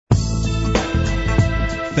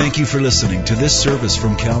Thank you for listening to this service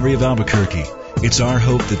from Calvary of Albuquerque. It's our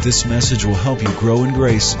hope that this message will help you grow in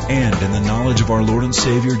grace and in the knowledge of our Lord and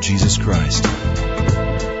Savior, Jesus Christ.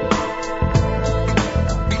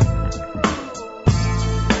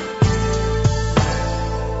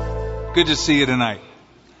 Good to see you tonight.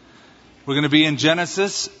 We're going to be in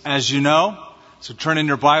Genesis, as you know, so turn in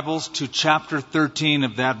your Bibles to chapter 13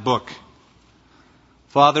 of that book.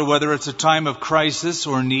 Father, whether it's a time of crisis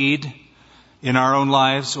or need in our own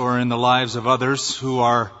lives or in the lives of others who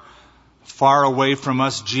are far away from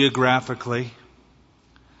us geographically,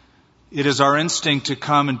 it is our instinct to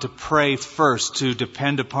come and to pray first, to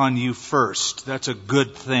depend upon you first. That's a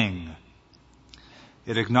good thing.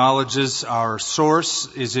 It acknowledges our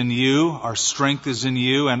source is in you, our strength is in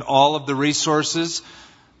you, and all of the resources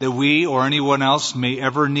that we or anyone else may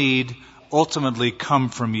ever need ultimately come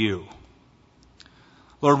from you.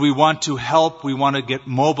 Lord, we want to help, we want to get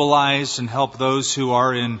mobilized and help those who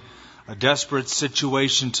are in a desperate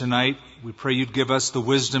situation tonight. We pray you'd give us the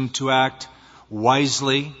wisdom to act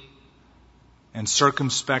wisely and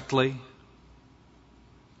circumspectly.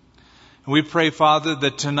 And we pray, Father,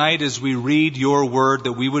 that tonight as we read your word,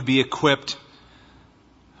 that we would be equipped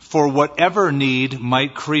for whatever need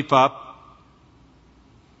might creep up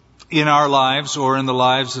in our lives or in the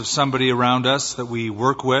lives of somebody around us that we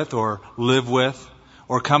work with or live with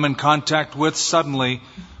or come in contact with suddenly.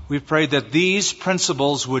 We pray that these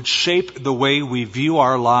principles would shape the way we view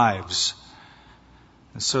our lives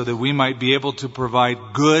so that we might be able to provide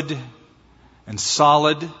good and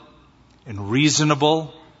solid and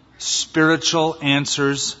reasonable spiritual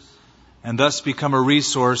answers and thus become a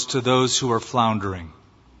resource to those who are floundering.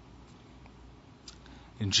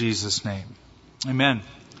 In Jesus' name. Amen.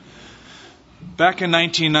 Back in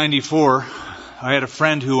 1994, I had a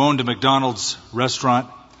friend who owned a McDonald's restaurant,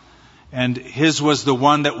 and his was the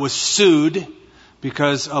one that was sued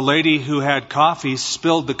because a lady who had coffee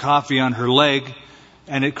spilled the coffee on her leg,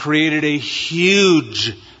 and it created a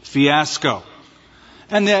huge fiasco.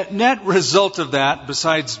 And the net result of that,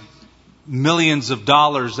 besides millions of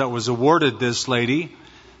dollars that was awarded this lady,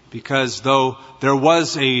 because though there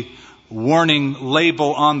was a warning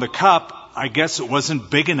label on the cup, I guess it wasn't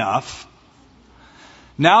big enough.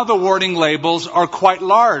 Now the warning labels are quite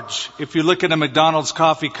large. If you look at a McDonald's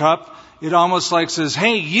coffee cup, it almost like says,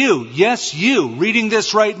 hey, you, yes, you, reading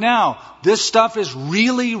this right now, this stuff is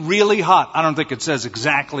really, really hot. I don't think it says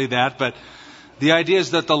exactly that, but the idea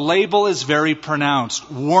is that the label is very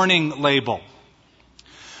pronounced. Warning label.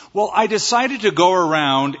 Well, I decided to go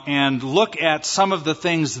around and look at some of the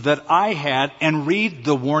things that I had and read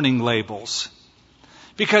the warning labels.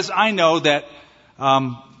 Because I know that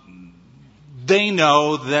they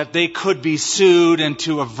know that they could be sued, and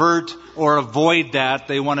to avert or avoid that,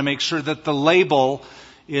 they want to make sure that the label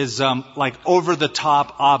is like over the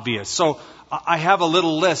top obvious. So I have a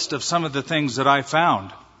little list of some of the things that I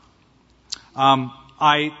found.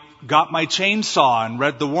 I got my chainsaw and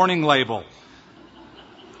read the warning label.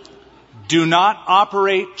 Do not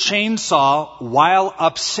operate chainsaw while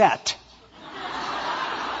upset.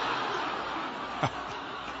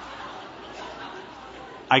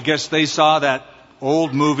 I guess they saw that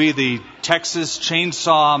old movie, the Texas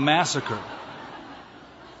Chainsaw Massacre.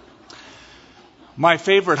 My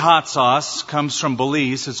favorite hot sauce comes from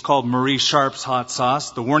Belize. It's called Marie Sharp's hot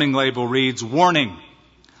sauce. The warning label reads, warning,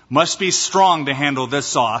 must be strong to handle this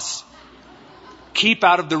sauce. Keep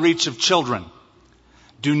out of the reach of children.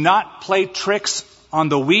 Do not play tricks on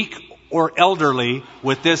the weak or elderly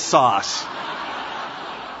with this sauce.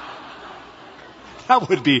 That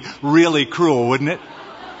would be really cruel, wouldn't it?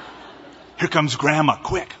 Here comes Grandma,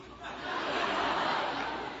 quick.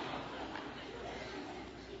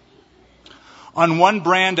 On one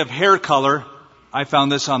brand of hair color, I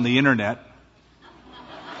found this on the internet.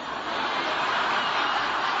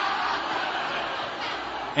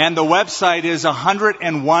 And the website is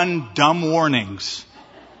 101 Dumb Warnings.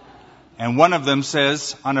 And one of them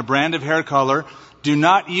says, on a brand of hair color, do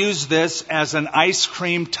not use this as an ice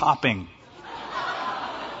cream topping.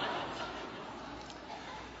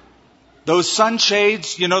 Those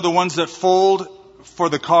sunshades, you know, the ones that fold for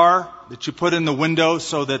the car that you put in the window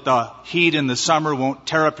so that the heat in the summer won't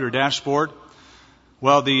tear up your dashboard.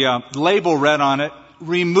 Well, the label read on it,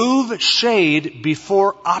 remove shade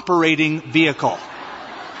before operating vehicle.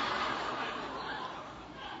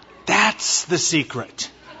 That's the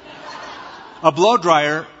secret. A blow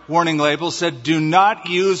dryer warning label said, do not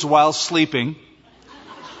use while sleeping.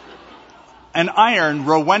 An iron,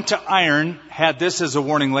 Rowenta iron, had this as a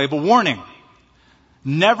warning label. Warning,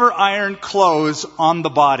 never iron clothes on the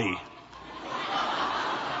body.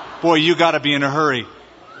 Boy, you got to be in a hurry.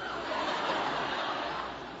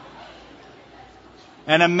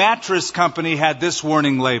 And a mattress company had this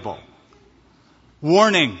warning label.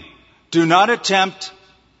 Warning, do not attempt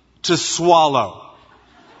to swallow.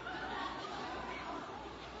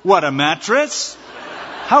 What, a mattress?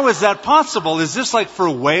 How is that possible? Is this like for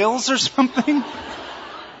whales or something?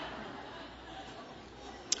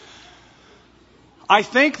 I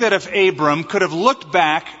think that if Abram could have looked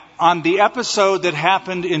back on the episode that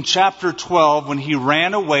happened in chapter 12 when he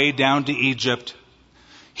ran away down to Egypt,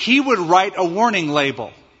 he would write a warning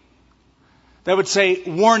label that would say,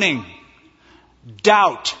 warning,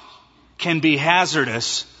 doubt can be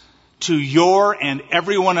hazardous to your and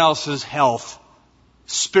everyone else's health,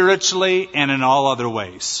 spiritually and in all other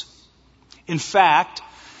ways. In fact,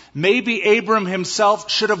 maybe Abram himself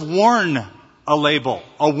should have worn a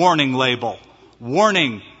warning label.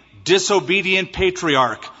 Warning, disobedient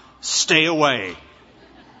patriarch, stay away.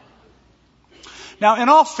 Now, in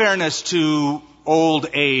all fairness to old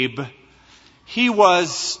Abe, he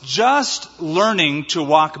was just learning to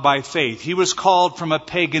walk by faith. He was called from a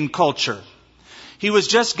pagan culture. He was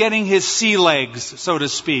just getting his sea legs, so to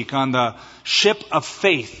speak, on the ship of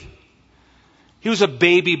faith. He was a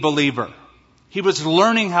baby believer. He was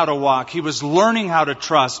learning how to walk. He was learning how to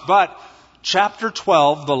trust. But chapter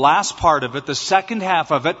 12, the last part of it, the second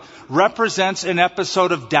half of it, represents an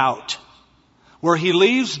episode of doubt, where he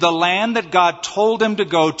leaves the land that God told him to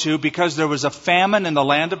go to because there was a famine in the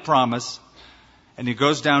land of promise, and he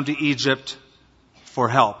goes down to Egypt for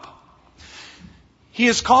help. He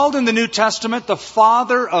is called in the New Testament the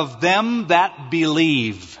father of them that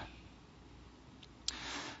believe.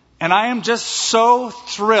 And I am just so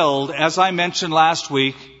thrilled, as I mentioned last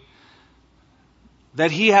week, that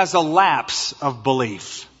he has a lapse of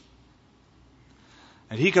belief.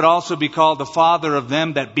 And he could also be called the father of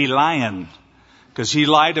them that be lying, because he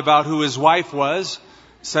lied about who his wife was,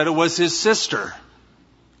 said it was his sister.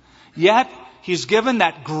 Yet, he's given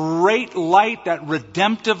that great light, that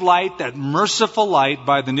redemptive light, that merciful light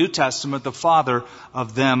by the New Testament, the father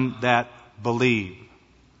of them that believe.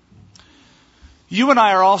 You and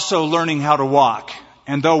I are also learning how to walk.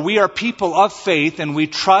 And though we are people of faith and we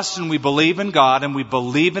trust and we believe in God and we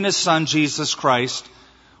believe in His Son, Jesus Christ,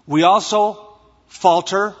 we also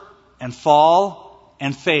falter and fall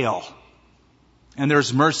and fail. And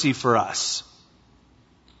there's mercy for us.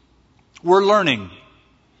 We're learning.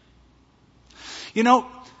 You know,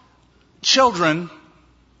 children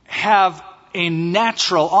have a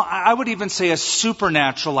natural, I would even say a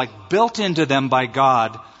supernatural, like built into them by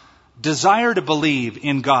God, desire to believe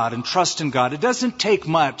in God and trust in God. It doesn't take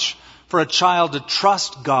much for a child to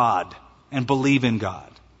trust God and believe in God.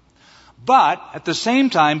 But at the same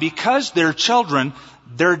time, because they're children,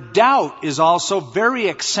 their doubt is also very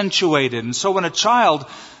accentuated. And so when a child,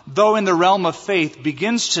 though in the realm of faith,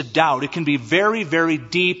 begins to doubt, it can be very, very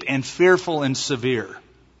deep and fearful and severe.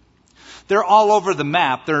 They're all over the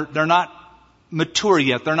map. They're not mature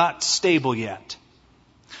yet. They're not stable yet.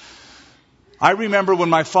 I remember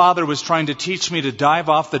when my father was trying to teach me to dive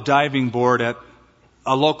off the diving board at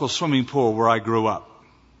a local swimming pool where I grew up.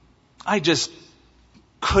 I just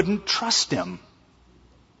couldn't trust him.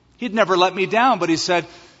 He'd never let me down, but he said,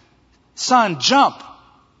 "Son, jump."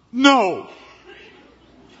 "No."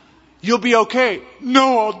 "You'll be okay."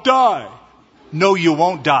 "No, I'll die." "No, you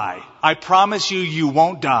won't die. I promise you, you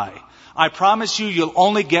won't die. I promise you, you'll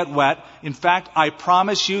only get wet. In fact, I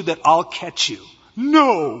promise you that I'll catch you."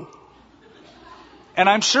 "No." And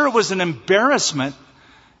I'm sure it was an embarrassment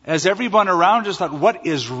as everyone around just thought, what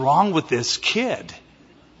is wrong with this kid?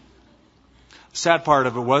 The sad part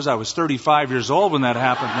of it was I was 35 years old when that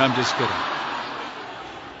happened. I'm just kidding.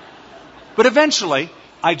 But eventually,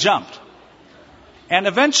 I jumped. And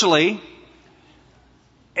eventually,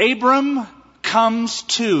 Abram comes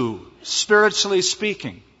to, spiritually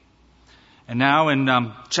speaking. And now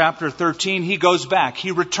in chapter 13, he goes back.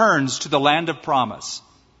 He returns to the land of promise.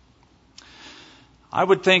 I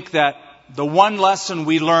would think that the one lesson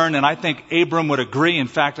we learn, and I think Abram would agree, in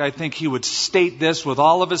fact, I think he would state this with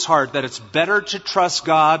all of his heart, that it's better to trust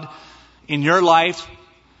God in your life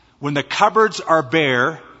when the cupboards are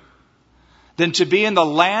bare than to be in the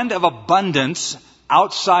land of abundance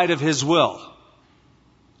outside of His will.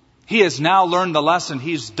 He has now learned the lesson.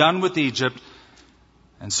 He's done with Egypt.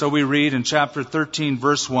 And so we read in chapter 13,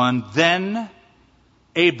 verse 1, "Then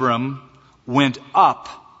Abram went up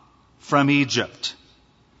from Egypt,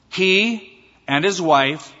 he and his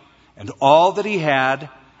wife and all that he had,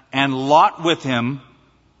 and Lot with him,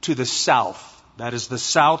 to the south." That is the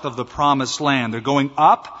south of the promised land. They're going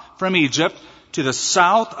up from Egypt to the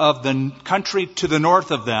south of the country to the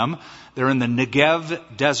north of them. They're in the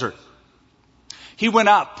Negev desert. He went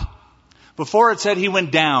up Before it said he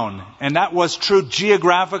went down, and that was true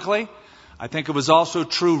geographically. I think it was also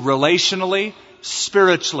true relationally,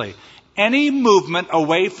 spiritually. Any movement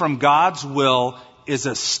away from God's will is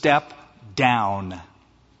a step down.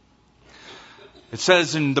 It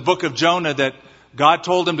says in the book of Jonah that God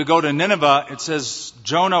told him to go to Nineveh. It says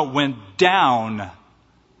Jonah went down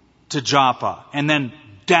to Joppa and then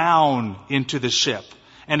down into the ship.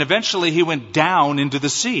 And eventually he went down into the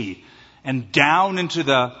sea and down into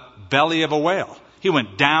the belly of a whale. He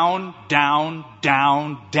went down, down,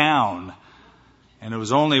 down, down. And it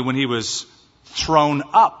was only when he was thrown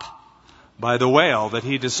up by the whale that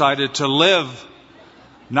he decided to live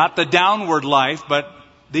not the downward life, but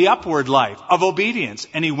the upward life of obedience.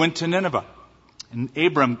 And he went to Nineveh. And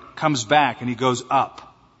Abram comes back and he goes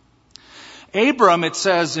up. Abram, it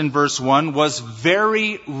says in verse 1, was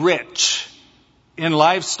very rich in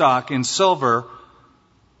livestock, in silver,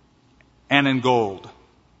 and in gold.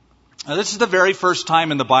 Now, this is the very first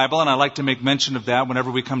time in the Bible, and I like to make mention of that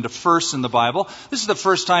whenever we come to first in the Bible. This is the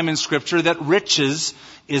first time in Scripture that riches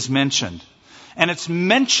is mentioned. And it's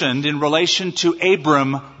mentioned in relation to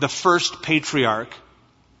Abram, the first patriarch.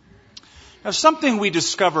 Now, something we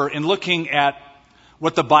discover in looking at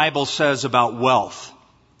what the Bible says about wealth.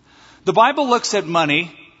 The Bible looks at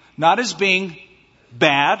money not as being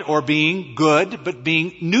bad or being good, but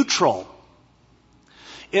being neutral.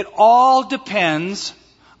 It all depends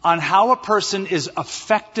on how a person is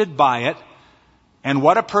affected by it and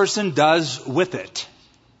what a person does with it.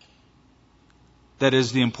 That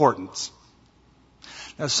is the importance.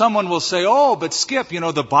 Now, someone will say, oh, but Skip,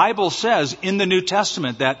 the Bible says in the New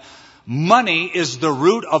Testament that money is the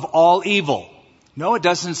root of all evil. No, it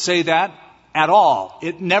doesn't say that at all.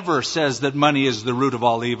 It never says that money is the root of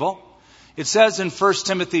all evil. It says in 1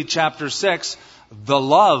 Timothy chapter 6, the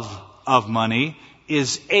love of money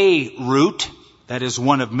is a root. That is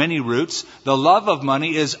one of many roots. The love of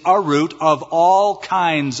money is a root of all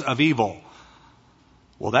kinds of evil.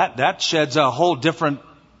 Well, that sheds a whole different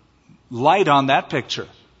light on that picture.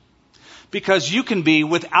 Because you can be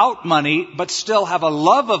without money, but still have a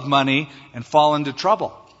love of money and fall into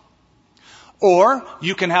trouble. Or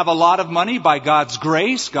you can have a lot of money by God's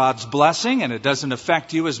grace, God's blessing, and it doesn't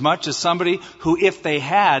affect you as much as somebody who, if they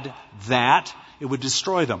had that, it would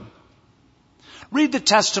destroy them. Read the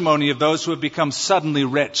testimony of those who have become suddenly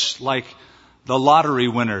rich, like the lottery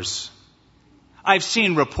winners. I've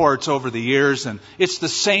seen reports over the years, and it's the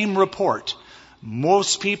same report.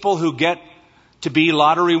 Most people who get to be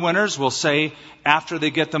lottery winners will say after they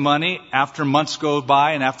get the money, after months go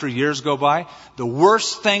by and after years go by, the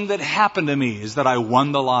worst thing that happened to me is that I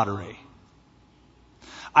won the lottery.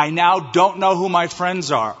 I now don't know who my friends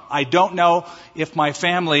are. I don't know if my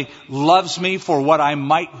family loves me for what I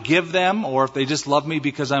might give them or if they just love me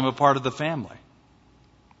because I'm a part of the family.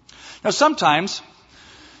 Now, sometimes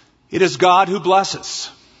it is God who blesses.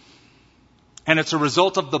 And it's a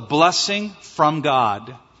result of the blessing from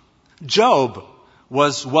God. Job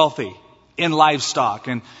was wealthy in livestock.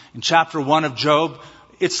 And in chapter 1 of Job,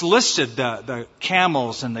 it's listed the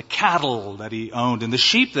camels and the cattle that he owned and the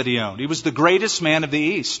sheep that he owned. He was the greatest man of the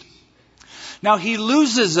East. Now he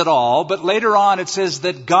loses it all, but later on it says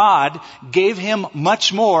that God gave him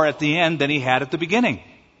much more at the end than he had at the beginning.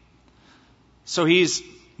 So he's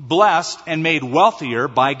blessed and made wealthier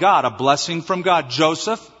by God, a blessing from God.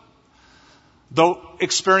 Joseph, though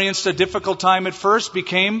experienced a difficult time at first,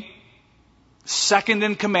 became second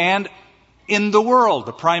in command in the world,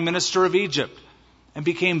 the prime minister of Egypt, and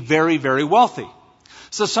became very, very wealthy.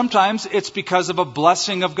 So sometimes it's because of a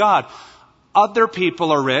blessing of God. Other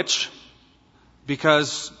people are rich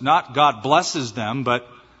because not God blesses them, but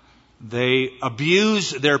they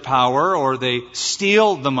abuse their power, or they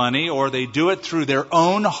steal the money, or they do it through their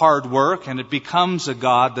own hard work, and it becomes a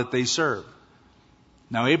god that they serve.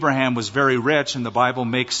 Now, Abraham was very rich, and the Bible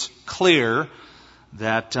makes clear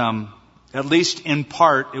that at least in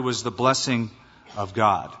part it was the blessing of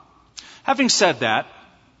God. Having said that,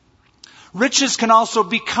 riches can also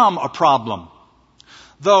become a problem.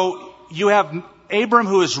 Though you have Abram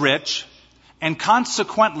who is rich, and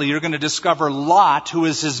consequently you're going to discover Lot, who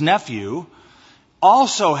is his nephew,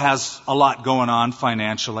 also has a lot going on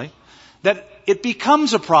financially, that it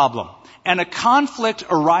becomes a problem. And a conflict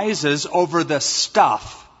arises over the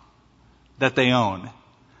stuff that they own.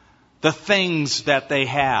 The things that they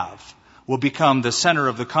have will become the center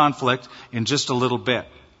of the conflict in just a little bit.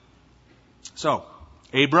 So,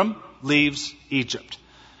 Abram leaves Egypt.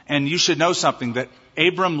 And you should know something, that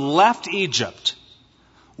Abram left Egypt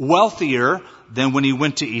wealthier than when he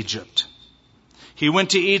went to Egypt. He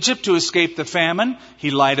went to Egypt to escape the famine.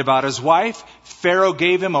 He lied about his wife. Pharaoh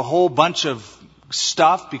gave him a whole bunch of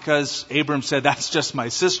stuff because Abram said, that's just my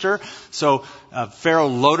sister. So Pharaoh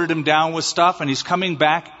loaded him down with stuff, and he's coming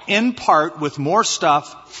back in part with more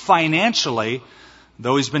stuff financially,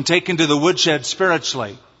 though he's been taken to the woodshed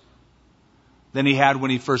spiritually, than he had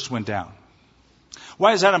when he first went down.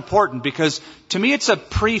 Why is that important? Because to me it's a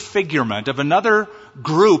prefigurement of another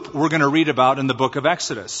group we're going to read about in the book of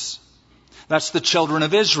Exodus. That's the children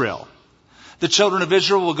of Israel. The children of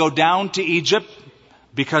Israel will go down to Egypt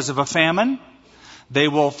because of a famine. They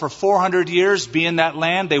will, for 400 years, be in that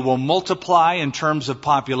land. They will multiply in terms of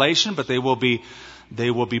population, but they will be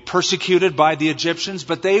persecuted by the Egyptians,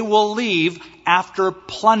 but they will leave after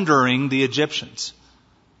plundering the Egyptians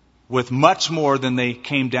with much more than they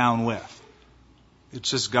came down with.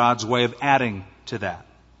 It's just God's way of adding to that.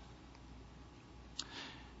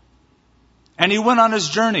 And he went on his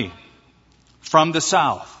journey from the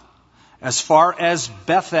south as far as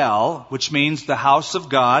Bethel, which means the house of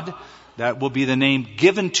God. That will be the name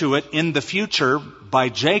given to it in the future by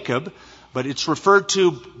Jacob, but it's referred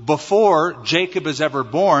to before Jacob is ever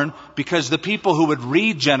born because the people who would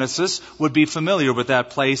read Genesis would be familiar with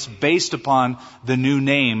that place based upon the new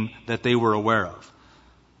name that they were aware of.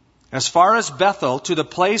 As far as Bethel, to the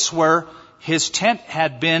place where his tent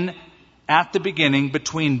had been at the beginning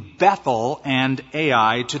between Bethel and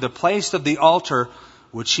Ai, to the place of the altar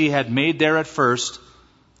which he had made there at first.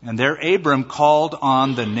 And there Abram called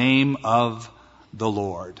on the name of the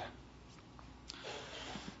Lord.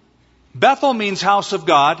 Bethel means house of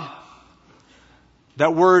God.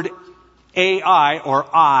 That word Ai or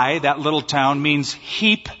I, that little town, means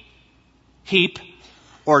heap,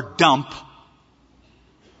 or dump.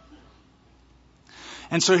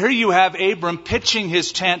 And so here you have Abram pitching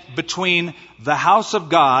his tent between the house of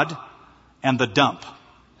God and the dump.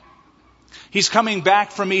 He's coming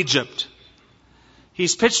back from Egypt.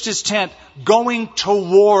 He's pitched his tent going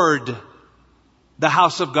toward the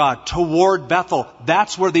house of God, toward Bethel.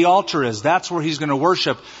 That's where the altar is. That's where he's going to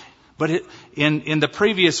worship. But in the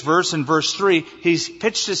previous verse, in verse 3, he's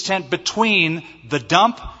pitched his tent between the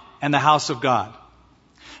dump and the house of God.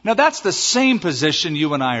 Now that's the same position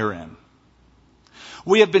you and I are in.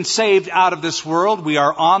 We have been saved out of this world. We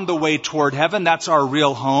are on the way toward heaven. That's our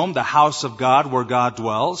real home, the house of God where God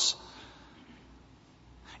dwells.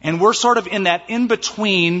 And we're sort of in that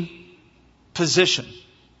in-between position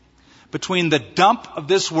between the dump of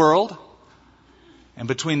this world and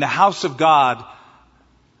between the house of God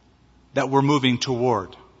that we're moving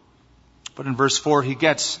toward. But in verse 4, he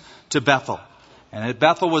gets to Bethel. And at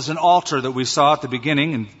Bethel was an altar that we saw at the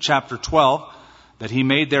beginning in chapter 12 that he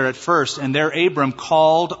made there at first. And there Abram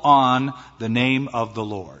called on the name of the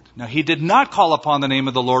Lord. Now, he did not call upon the name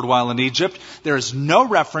of the Lord while in Egypt. There is no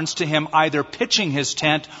reference to him either pitching his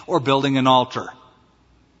tent or building an altar.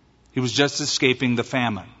 He was just escaping the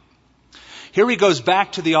famine. Here he goes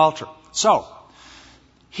back to the altar. So,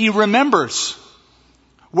 he remembers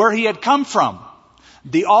where he had come from.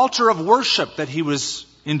 The altar of worship that he was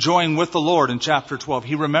enjoying with the Lord in chapter 12.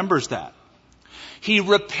 He remembers that. He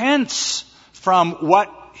repents from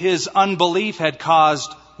what his unbelief had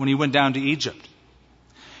caused when he went down to Egypt.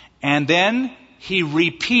 And then he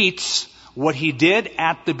repeats what he did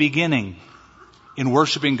at the beginning in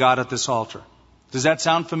worshiping God at this altar. Does that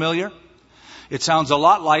sound familiar? It sounds a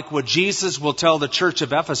lot like what Jesus will tell the church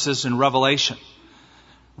of Ephesus in Revelation.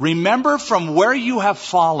 Remember from where you have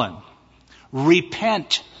fallen.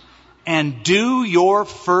 Repent and do your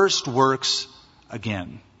first works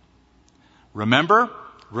again. Remember,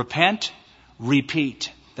 repent,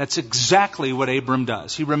 repeat. That's exactly what Abram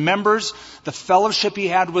does. He remembers the fellowship he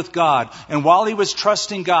had with God. And while he was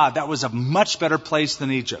trusting God, that was a much better place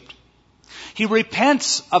than Egypt. He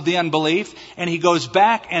repents of the unbelief and he goes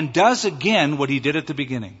back and does again what he did at the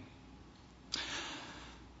beginning.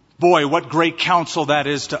 Boy, what great counsel that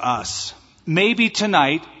is to us. Maybe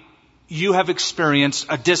tonight you have experienced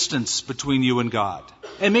a distance between you and God.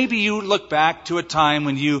 And maybe you look back to a time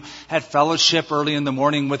when you had fellowship early in the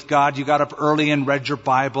morning with God. You got up early and read your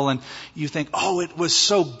Bible and you think, oh, it was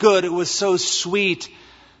so good. It was so sweet.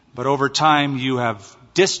 But over time you have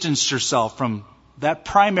distanced yourself from that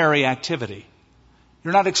primary activity.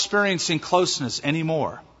 You're not experiencing closeness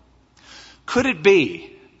anymore. Could it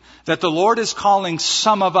be that the Lord is calling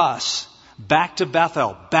some of us back to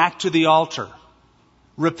Bethel, back to the altar,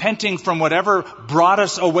 repenting from whatever brought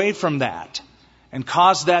us away from that and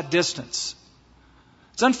caused that distance?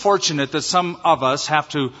 It's unfortunate that some of us have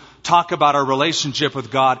to talk about our relationship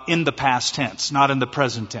with God in the past tense, not in the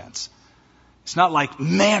present tense. It's not like,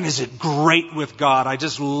 man, is it great with God. I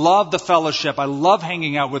just love the fellowship. I love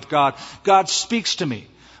hanging out with God. God speaks to me.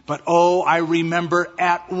 But oh, I remember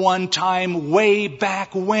at one time way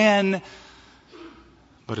back when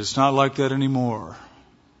But it's not like that anymore.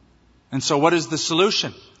 And so what is the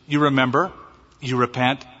solution? You remember, you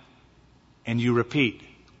repent, and you repeat.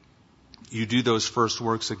 You do those first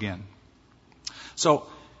works again. So,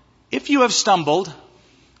 if you have stumbled,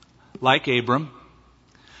 like Abram,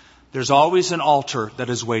 there's always an altar that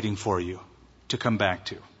is waiting for you to come back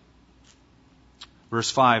to. Verse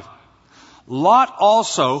 5. Lot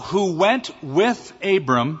also, who went with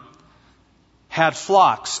Abram, had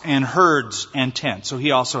flocks and herds and tents. So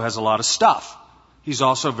he also has a lot of stuff. He's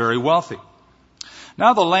also very wealthy.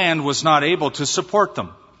 Now the land was not able to support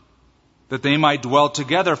them, that they might dwell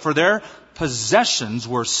together, for their possessions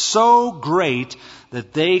were so great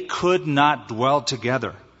that they could not dwell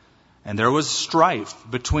together. And there was strife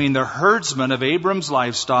between the herdsmen of Abram's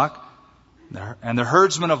livestock and the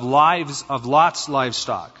herdsmen of Lot's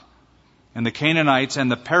livestock. And the Canaanites and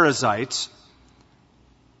the Perizzites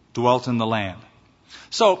dwelt in the land.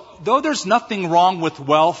 So, though there's nothing wrong with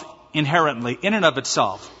wealth inherently, in and of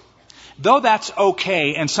itself, though that's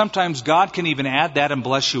okay, and sometimes God can even add that and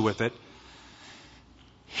bless you with it,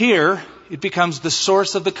 here it becomes the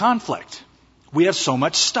source of the conflict. We have so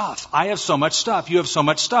much stuff. I have so much stuff. You have so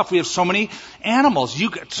much stuff. We have so many animals. You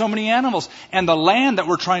get so many animals. And the land that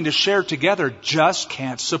we're trying to share together just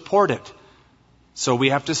can't support it. So we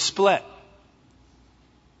have to split.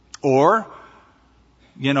 Or,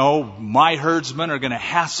 my herdsmen are going to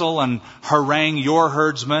hassle and harangue your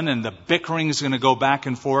herdsmen, and the bickering is going to go back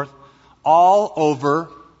and forth, all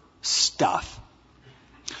over stuff.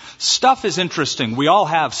 Stuff is interesting. We all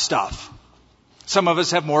have stuff. Some of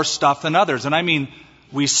us have more stuff than others. And I mean,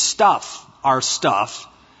 we stuff our stuff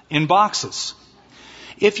in boxes.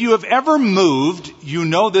 If you have ever moved, you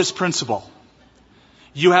know this principle.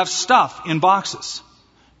 You have stuff in boxes.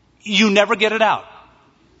 You never get it out.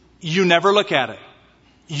 You never look at it.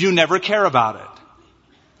 You never care about it.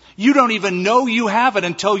 You don't even know you have it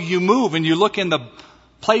until you move and you look in the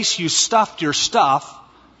place you stuffed your stuff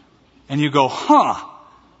and you go,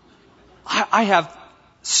 I have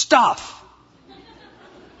stuff.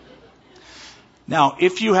 Now,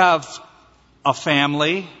 if you have a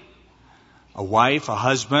family, a wife, a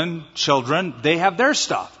husband, children, they have their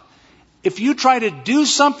stuff. If you try to do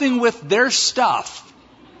something with their stuff,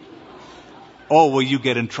 you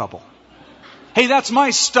get in trouble. Hey, that's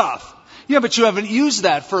my stuff. Yeah, but you haven't used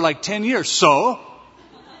that for like 10 years. So,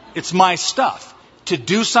 it's my stuff. To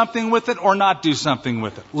do something with it or not do something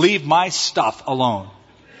with it. Leave my stuff alone.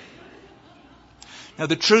 Now,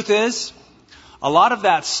 the truth is, a lot of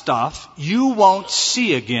that stuff you won't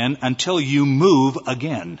see again until you move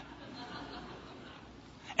again.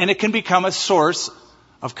 And it can become a source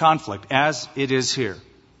of conflict, as it is here.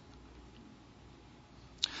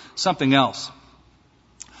 Something else.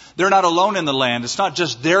 They're not alone in the land. It's not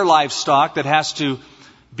just their livestock that has to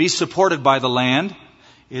be supported by the land.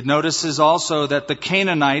 It notices also that the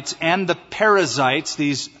Canaanites and the Perizzites,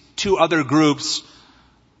 these two other groups,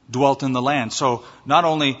 dwelt in the land. So not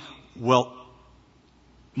only will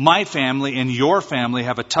my family and your family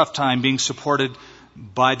have a tough time being supported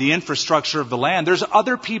by the infrastructure of the land, there's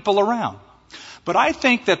other people around. But I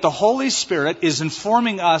think that the Holy Spirit is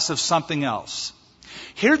informing us of something else.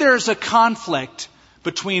 Here there's a conflict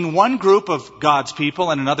between one group of God's people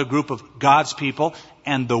and another group of God's people,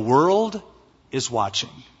 and the world is watching.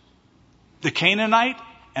 The Canaanite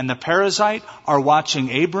and the Perizzite are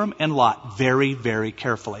watching Abram and Lot very, very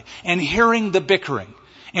carefully, and hearing the bickering,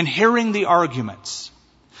 and hearing the arguments.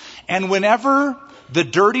 And whenever the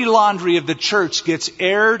dirty laundry of the church gets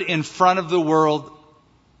aired in front of the world,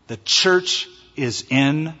 the church is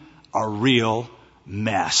in a real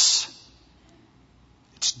mess.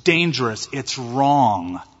 It's dangerous. It's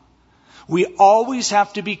wrong. We always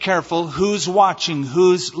have to be careful who's watching,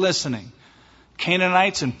 who's listening.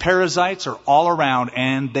 Canaanites and Perizzites are all around,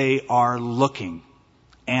 and they are looking,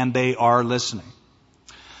 and they are listening.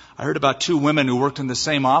 I heard about two women who worked in the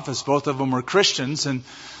same office. Both of them were Christians, and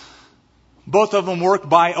both of them worked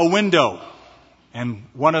by a window. And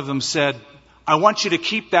one of them said, I want you to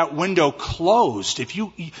keep that window closed. If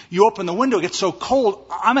you open the window, it gets so cold,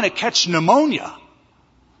 I'm going to catch pneumonia.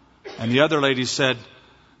 And the other lady said,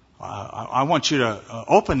 I want you to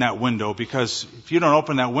open that window, because if you don't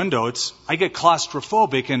open that window, I get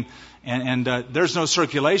claustrophobic and there's no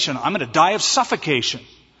circulation. I'm going to die of suffocation.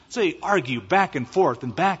 So they argue back and forth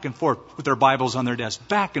with their Bibles on their desk,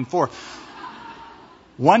 back and forth.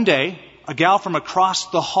 One day, a gal from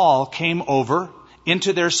across the hall came over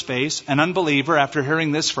into their space. An unbeliever, after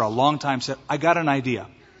hearing this for a long time, said, I got an idea.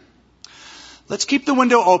 Let's keep the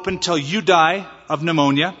window open till you die of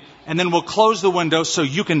pneumonia, and then we'll close the window so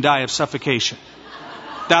you can die of suffocation.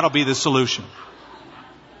 That'll be the solution.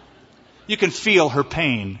 You can feel her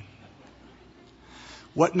pain.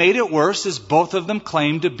 What made it worse is both of them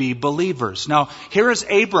claimed to be believers. Now, here is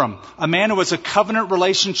Abram, a man who has a covenant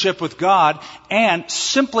relationship with God, and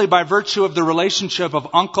simply by virtue of the relationship of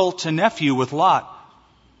uncle to nephew with Lot,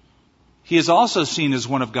 he is also seen as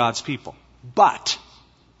one of God's people. But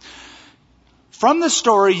from the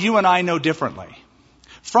story, you and I know differently.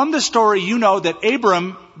 From the story, you know that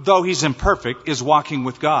Abram, though he's imperfect, is walking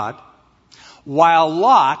with God, while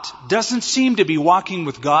Lot doesn't seem to be walking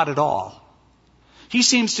with God at all. He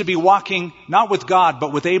seems to be walking not with God,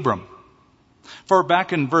 but with Abram. For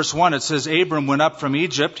back in verse 1, it says, Abram went up from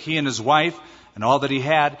Egypt, he and his wife, and all that he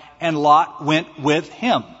had, and Lot went with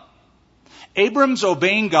him. Abram's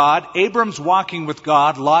obeying God, Abram's walking with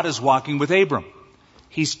God, Lot is walking with Abram.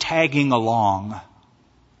 He's tagging along.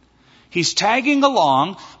 He's tagging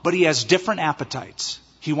along, but he has different appetites.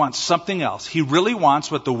 He wants something else. He really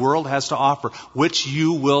wants what the world has to offer, which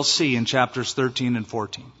you will see in chapters 13 and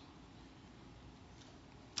 14.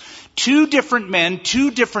 Two different men,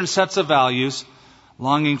 two different sets of values,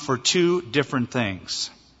 longing for two different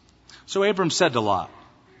things. So Abram said to Lot,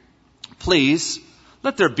 please,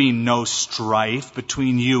 let there be no strife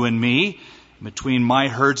between you and me, between my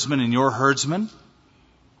herdsmen and your herdsmen,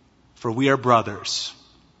 for we are brothers.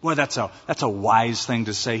 Boy, that's a wise thing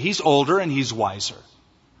to say. He's older and he's wiser.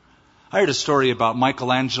 I heard a story about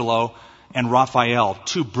Michelangelo and Raphael,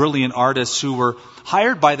 two brilliant artists who were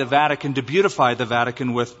hired by the Vatican to beautify the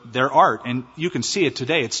Vatican with their art. And you can see it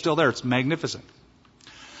today. It's still there. It's magnificent.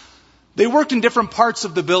 They worked in different parts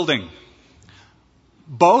of the building.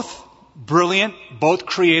 Both brilliant, both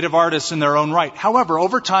creative artists in their own right. However,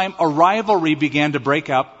 over time, a rivalry began to break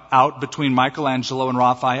out between Michelangelo and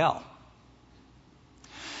Raphael.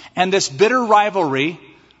 And this bitter rivalry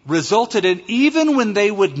resulted in, even when they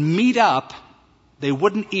would meet up, they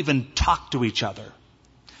wouldn't even talk to each other.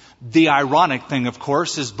 The ironic thing, of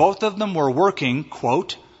course, is both of them were working,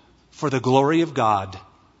 quote, for the glory of God,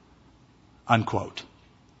 unquote.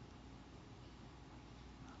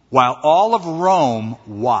 While all of Rome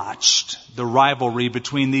watched the rivalry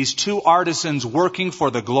between these two artisans working for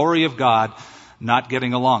the glory of God, not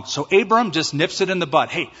getting along. So Abram just nips it in the bud.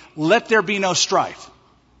 Hey, let there be no strife.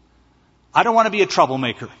 I don't want to be a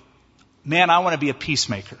troublemaker. Man, I want to be a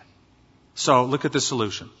peacemaker. So look at the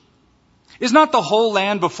solution. Is not the whole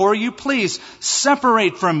land before you? Please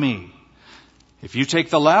separate from me. If you take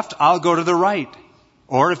the left, I'll go to the right.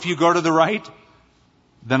 Or if you go to the right,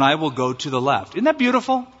 then I will go to the left. Isn't that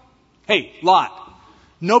beautiful? Hey, Lot,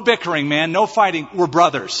 no bickering, man, no fighting. We're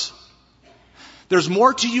brothers. There's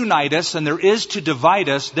more to unite us than there is to divide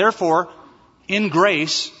us. Therefore, in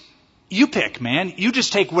grace, you pick, man. You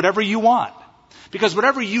just take whatever you want. Because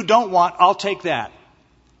whatever you don't want, I'll take that.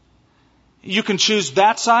 You can choose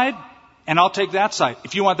that side, and I'll take that side.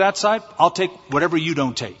 If you want that side, I'll take whatever you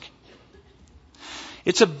don't take.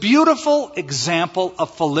 It's a beautiful example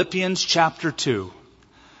of Philippians chapter 2,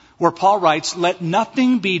 where Paul writes, let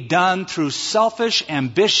nothing be done through selfish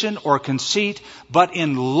ambition or conceit, but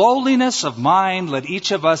in lowliness of mind, let each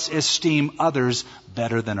of us esteem others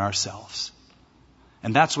better than ourselves.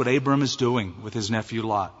 And that's what Abram is doing with his nephew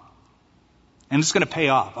Lot. And it's going to pay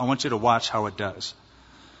off. I want you to watch how it does.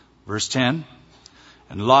 Verse 10,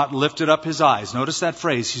 and Lot lifted up his eyes. Notice that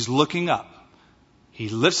phrase. He's looking up. He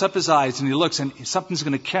lifts up his eyes and he looks, and something's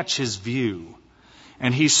going to catch his view.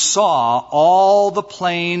 And he saw all the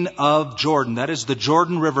plain of Jordan. That is the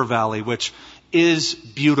Jordan River Valley, which is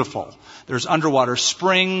beautiful. There's underwater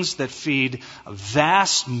springs that feed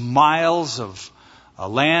vast miles of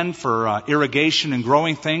land for irrigation and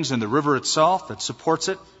growing things, and the river itself that supports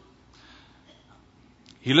it.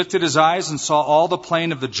 He lifted his eyes and saw all the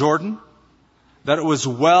plain of the Jordan, that it was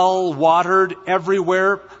well watered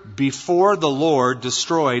everywhere before the Lord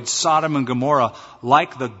destroyed Sodom and Gomorrah,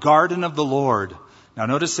 like the garden of the Lord. Now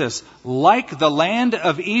notice this, like the land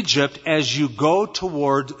of Egypt as you go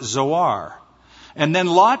toward Zoar. And then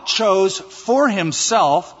Lot chose for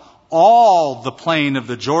himself all the plain of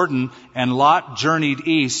the Jordan, and Lot journeyed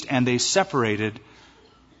east, and they separated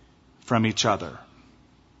from each other.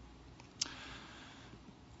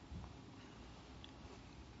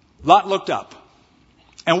 Lot looked up.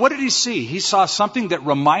 And what did he see? He saw something that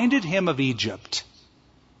reminded him of Egypt.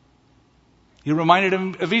 He reminded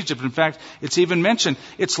him of Egypt. In fact, it's even mentioned,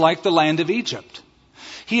 it's like the land of Egypt.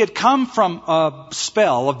 He had come from a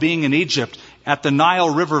spell of being in Egypt at the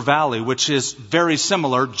Nile River Valley, which is very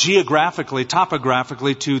similar geographically,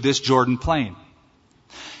 topographically to this Jordan plain.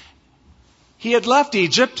 He had left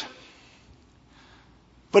Egypt,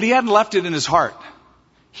 but he hadn't left it in his heart.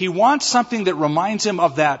 He wants something that reminds him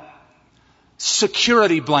of that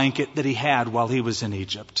security blanket that he had while he was in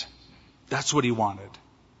Egypt. That's what he wanted.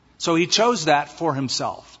 So he chose that for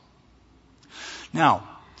himself. Now,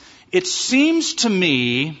 it seems to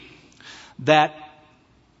me that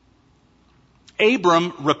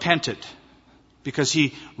Abram repented because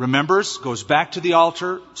he remembers, goes back to the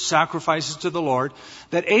altar, sacrifices to the Lord,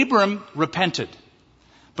 that Abram repented,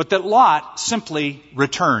 but that Lot simply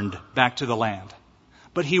returned back to the land.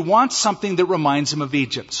 But he wants something that reminds him of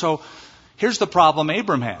Egypt. So here's the problem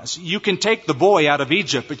Abram has. You can take the boy out of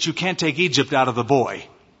Egypt, but you can't take Egypt out of the boy.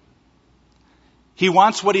 He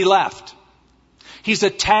wants what he left. He's a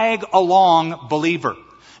tag-along believer.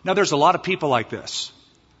 Now, there's a lot of people like this.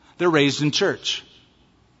 They're raised in church.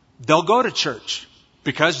 They'll go to church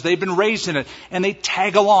because they've been raised in it, and they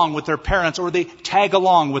tag along with their parents, or they tag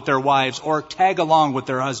along with their wives, or tag along with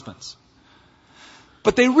their husbands.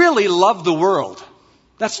 But they really love the world.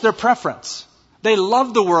 That's their preference. They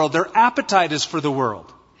love the world. Their appetite is for the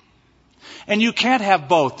world. And you can't have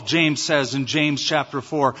both, James says in James chapter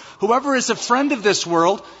 4. Whoever is a friend of this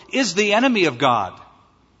world is the enemy of God.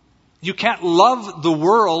 You can't love the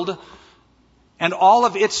world and all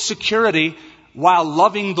of its security while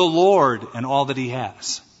loving the Lord and all that He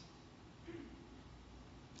has.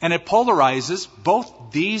 And it polarizes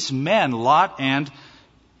both these men, Lot and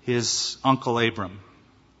his uncle Abram.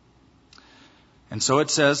 And so it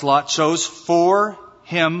says, Lot chose for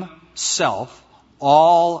himself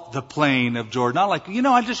all the plain of Jordan. Not like,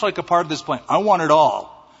 I just like a part of this plain. I want it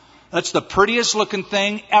all. That's the prettiest looking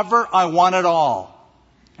thing ever. I want it all.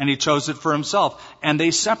 And he chose it for himself. And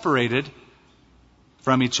they separated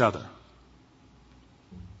from each other.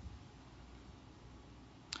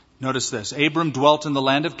 Notice this. Abram dwelt in the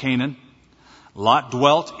land of Canaan. Lot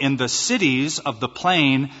dwelt in the cities of the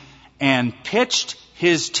plain and pitched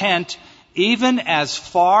his tent even as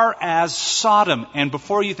far as Sodom. And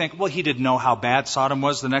before you think, well, he didn't know how bad Sodom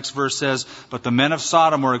was, the next verse says, but the men of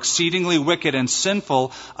Sodom were exceedingly wicked and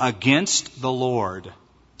sinful against the Lord.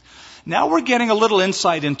 Now we're getting a little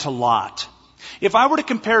insight into Lot. If I were to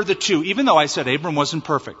compare the two, even though I said Abram wasn't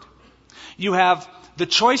perfect, you have the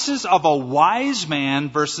choices of a wise man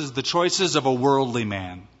versus the choices of a worldly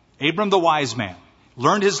man. Abram, the wise man,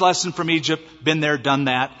 learned his lesson from Egypt, been there, done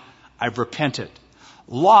that. I've repented.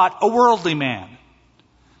 Lot, a worldly man,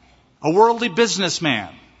 a worldly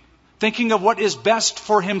businessman, thinking of what is best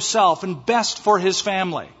for himself and best for his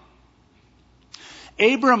family.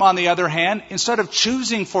 Abram, on the other hand, instead of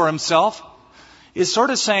choosing for himself, is sort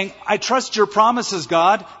of saying, I trust your promises,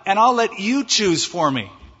 God, and I'll let you choose for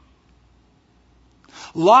me.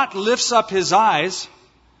 Lot lifts up his eyes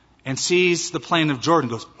and sees the plain of Jordan,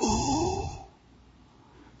 goes, ooh.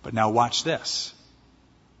 But now watch this.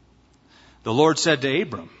 The Lord said to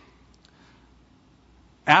Abram,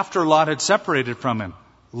 after Lot had separated from him,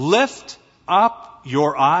 lift up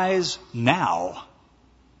your eyes now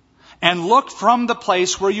and look from the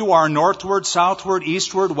place where you are northward, southward,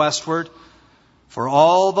 eastward, westward, for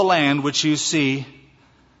all the land which you see,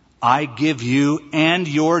 I give you and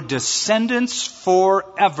your descendants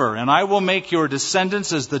forever. And I will make your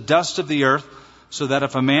descendants as the dust of the earth, so that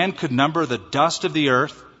if a man could number the dust of the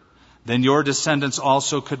earth, then your descendants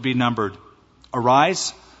also could be numbered.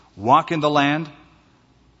 Arise, walk in the land,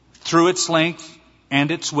 through its length and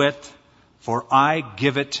its width, for I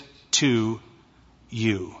give it to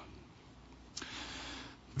you.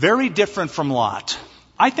 Very different from Lot.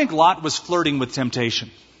 I think Lot was flirting with temptation.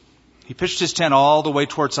 He pitched his tent all the way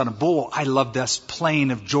towards Sodom. Boy, I love this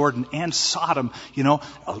plain of Jordan and Sodom.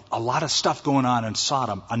 A lot of stuff going on in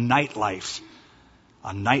Sodom. A nightlife.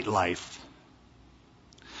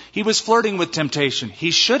 He was flirting with temptation.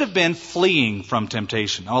 He should have been fleeing from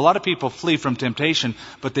temptation. Now, a lot of people flee from temptation,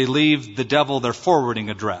 but they leave the devil their forwarding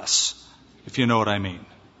address, if you know what I mean.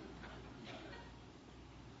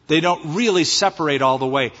 They don't really separate all the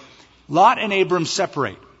way. Lot and Abram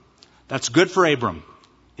separate. That's good for Abram.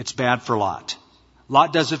 It's bad for Lot.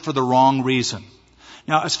 Lot does it for the wrong reason.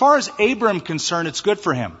 Now, as far as Abram concerned, it's good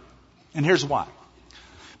for him. And here's why.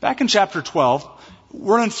 Back in chapter 12,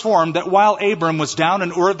 we're informed that while Abram was down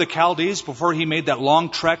in Ur of the Chaldees before he made that long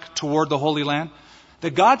trek toward the Holy Land,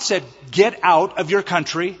 that God said, get out of your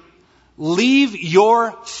country, leave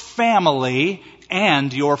your family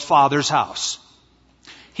and your father's house.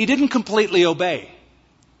 He didn't completely obey.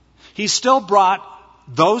 He still brought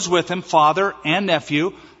those with him, father and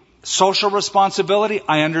nephew. Social responsibility,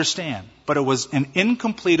 I understand. But it was an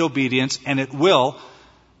incomplete obedience, and it will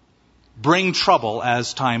bring trouble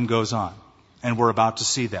as time goes on. And we're about to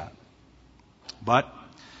see that. But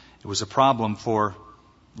it was a problem for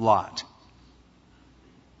Lot.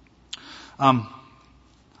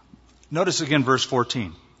 Notice again verse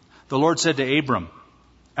 14. The Lord said to Abram,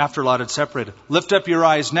 after Lot had separated. Lift up your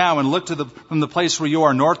eyes now and look from the place where you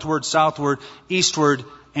are, northward, southward, eastward,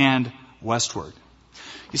 and westward.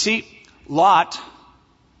 You see, Lot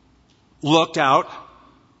looked out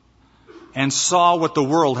and saw what the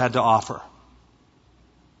world had to offer.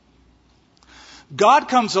 God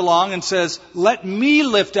comes along and says, let me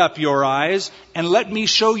lift up your eyes and let me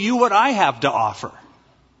show you what I have to offer.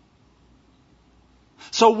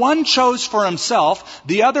 So one chose for himself,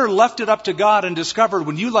 the other left it up to God and discovered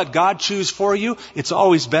when you let God choose for you, it's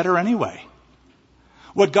always better anyway.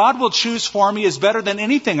 What God will choose for me is better than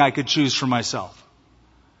anything I could choose for myself.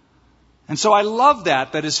 And so I love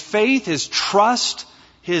that his faith, his trust,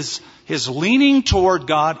 his leaning toward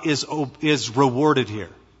God is rewarded here.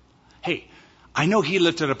 Hey, I know he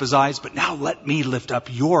lifted up his eyes, but now let me lift up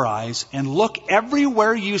your eyes and look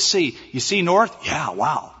everywhere you see. You see north? Yeah,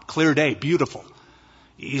 wow, clear day, beautiful.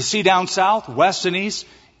 You see down south, west and east,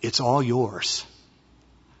 it's all yours.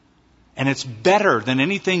 And it's better than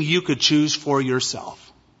anything you could choose for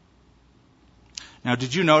yourself. Now,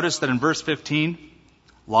 did you notice that in verse 15,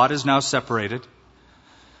 Lot is now separated?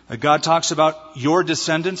 God talks about your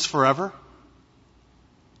descendants forever.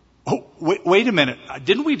 Oh, wait a minute.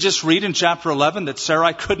 Didn't we just read in chapter 11 that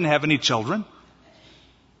Sarai couldn't have any children?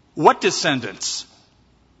 What descendants?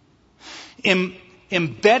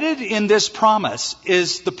 Embedded in this promise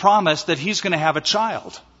is the promise that he's going to have a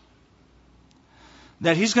child.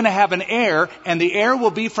 That he's going to have an heir, and the heir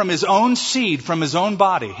will be from his own seed, from his own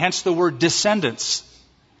body. Hence the word descendants.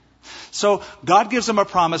 So God gives him a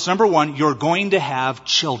promise. Number one, you're going to have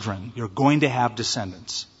children. You're going to have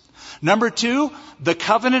descendants. Number two, the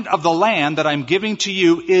covenant of the land that I'm giving to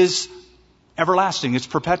you is everlasting. It's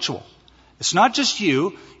perpetual. It's not just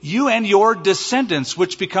you and your descendants,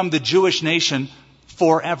 which become the Jewish nation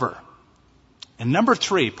forever. And number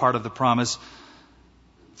three, part of the promise,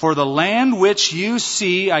 for the land which you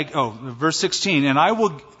see, verse 16, and I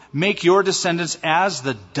will make your descendants as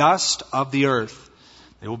the dust of the earth.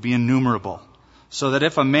 They will be innumerable. So that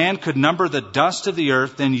if a man could number the dust of the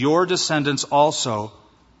earth, then your descendants also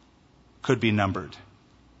could be numbered.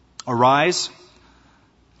 Arise,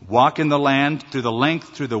 walk in the land through the length,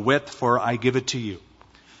 through the width, for I give it to you.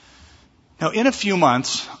 Now, in a few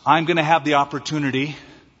months, I'm going to have the opportunity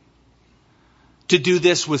to do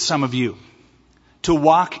this with some of you, to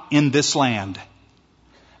walk in this land.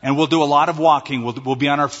 And we'll do a lot of walking. We'll be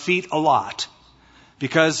on our feet a lot,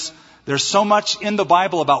 because there's so much in the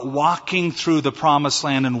Bible about walking through the promised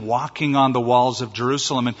land and walking on the walls of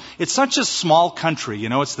Jerusalem. And it's such a small country,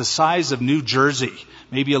 it's the size of New Jersey,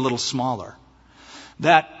 maybe a little smaller,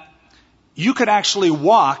 that you could actually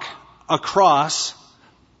walk across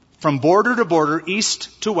from border to border,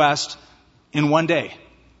 east to west, in one day.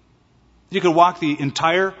 You could walk the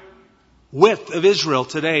entire width of Israel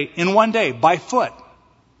today in one day by foot.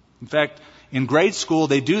 In fact, in grade school,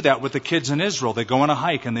 they do that with the kids in Israel. They go on a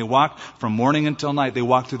hike and they walk from morning until night. They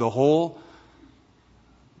walk through the whole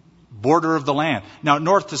border of the land. Now,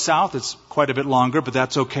 north to south, it's quite a bit longer, but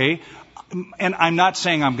that's okay. And I'm not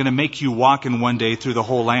saying I'm going to make you walk in one day through the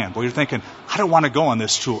whole land. Well, you're thinking, I don't want to go on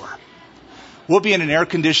this tour. We'll be in an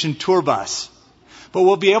air-conditioned tour bus. But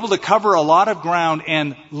we'll be able to cover a lot of ground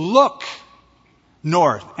and look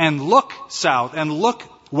north and look south and look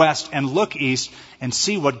west and look east and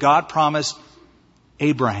see what God promised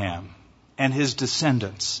Abraham and his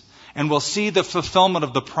descendants. And we'll see the fulfillment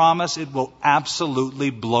of the promise. It will absolutely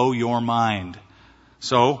blow your mind.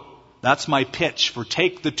 So that's my pitch for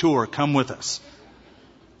take the tour. Come with us.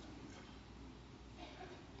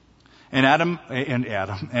 And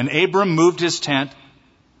Abram moved his tent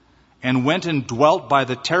and went and dwelt by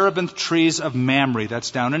the terebinth trees of Mamre.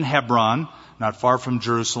 That's down in Hebron, not far from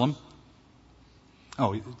Jerusalem.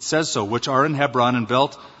 Oh, it says so, which are in Hebron, and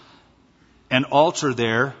built an altar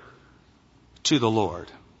there to the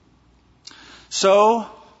Lord. So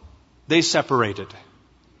they separated.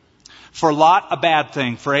 For Lot, a bad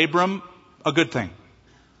thing. For Abram, a good thing.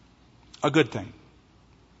 A good thing.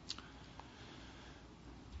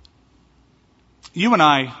 You and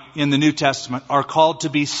I, in the New Testament, are called to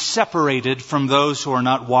be separated from those who are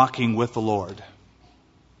not walking with the Lord.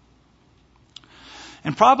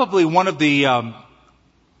 And probably one of the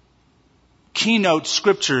keynote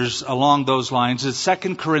scriptures along those lines is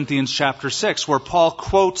 2 Corinthians chapter 6, where Paul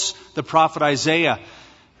quotes the prophet Isaiah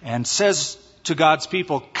and says to God's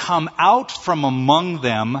people, "Come out from among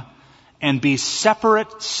them and be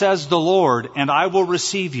separate, says the Lord, and I will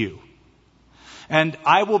receive you. And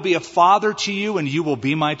I will be a father to you, and you will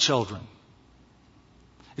be my children."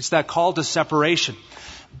 It's that call to separation.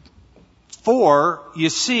 For, you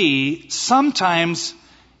see, sometimes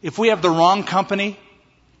if we have the wrong company,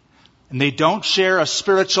 and they don't share a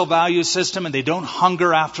spiritual value system, and they don't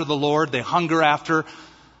hunger after the Lord. They hunger after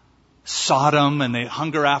Sodom, and they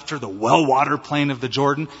hunger after the well-water plain of the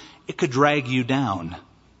Jordan. It could drag you down.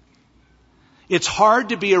 It's hard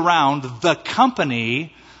to be around the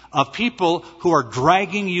company of people who are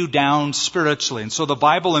dragging you down spiritually. And so the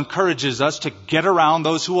Bible encourages us to get around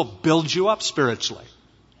those who will build you up spiritually.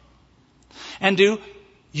 And to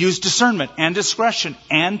use discernment and discretion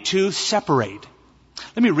and to separate.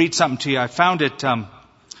 Let me read something to you. I found it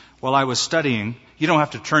while I was studying. You don't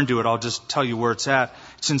have to turn to it. I'll just tell you where it's at.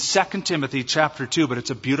 It's in 2 Timothy chapter 2, but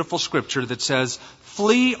it's a beautiful scripture that says,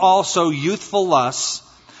 "Flee also youthful lusts,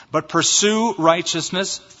 but pursue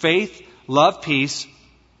righteousness, faith, love, peace."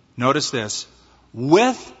 Notice this.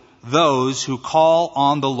 "With those who call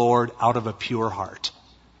on the Lord out of a pure heart."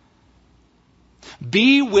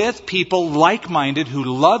 Be with people like-minded who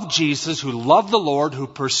love Jesus, who love the Lord, who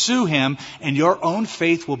pursue Him, and your own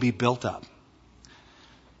faith will be built up.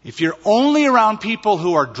 If you're only around people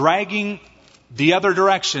who are dragging the other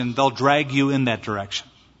direction, they'll drag you in that direction.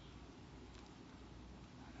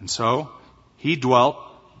 And so, he dwelt,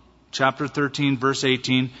 chapter 13, verse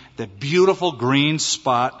 18, the beautiful green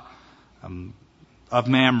spot of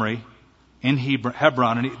Mamre in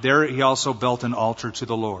Hebron, and there he also built an altar to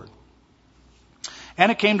the Lord.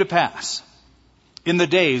 And it came to pass, in the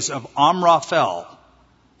days of Amraphel,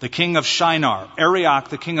 the king of Shinar, Arioch,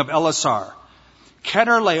 the king of Elasar,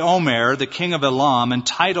 Kedorlaomer, the king of Elam, and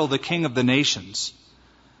Tidal, the king of the nations,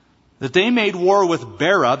 that they made war with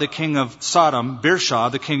Bera, the king of Sodom, Birsha,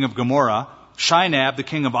 the king of Gomorrah, Shinab, the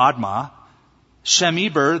king of Admah,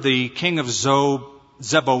 Shemeber, the king of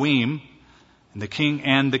Zeboim,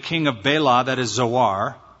 and the king of Bela, that is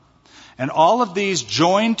Zoar. And all of these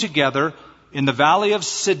joined together in the valley of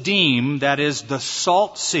Siddim, that is the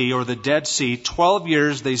Salt Sea or the Dead Sea. 12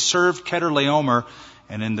 years they served Kedorlaomer,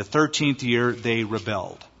 and in the 13th year they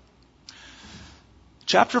rebelled.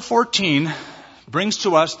 Chapter 14 brings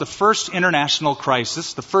to us the first international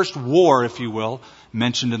crisis, the first war, if you will,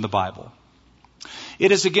 mentioned in the Bible.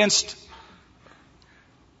 It is against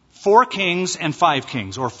 4 kings and 5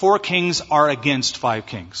 kings, or 4 kings are against 5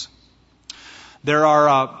 kings. There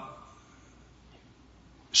are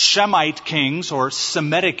Shemite kings or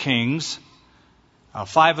Semitic kings,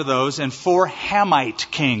 5 of those, and 4 Hamite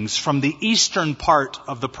kings from the eastern part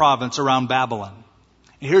of the province around Babylon.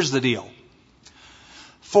 Here's the deal.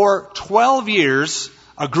 For 12 years,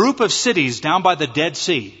 a group of cities down by the Dead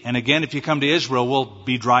Sea, and again, if you come to Israel, we'll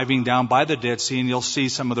be driving down by the Dead Sea and you'll see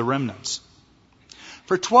some of the remnants.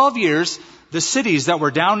 For 12 years, the cities that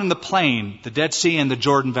were down in the plain, the Dead Sea and the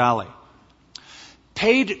Jordan Valley,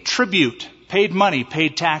 paid tribute, paid money,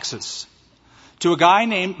 paid taxes to a guy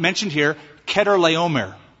mentioned here,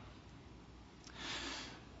 Kedorlaomer.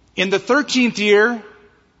 In the 13th year,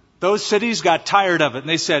 those cities got tired of it and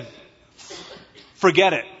they said,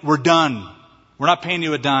 "Forget it, we're done. We're not paying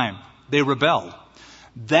you a dime." They rebelled.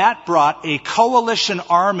 That brought a coalition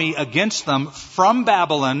army against them from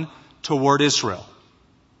Babylon toward Israel.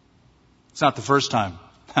 It's not the first time.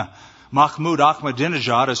 Mahmoud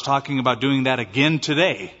Ahmadinejad is talking about doing that again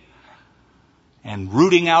today and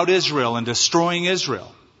rooting out Israel and destroying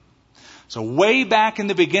Israel. So way back in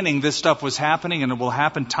the beginning, this stuff was happening, and it will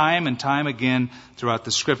happen time and time again throughout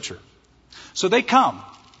the Scripture. So they come.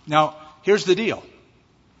 Now, here's the deal.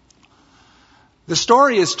 The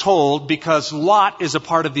story is told because Lot is a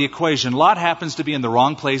part of the equation. Lot happens to be in the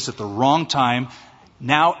wrong place at the wrong time.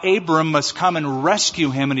 Now Abram must come and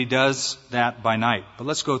rescue him, and he does that by night. But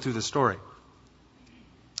let's go through the story.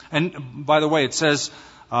 And by the way, it says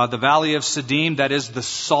the valley of Siddim, that is the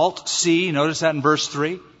Salt Sea. Notice that in verse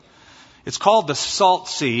 3. It's called the Salt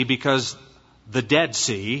Sea because the Dead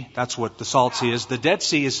Sea, that's what the Salt Sea is. The Dead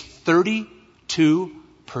Sea is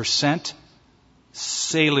 32%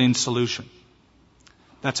 saline solution.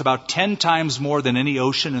 That's about 10 times more than any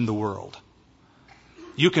ocean in the world.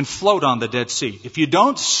 You can float on the Dead Sea. If you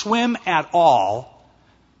don't swim at all,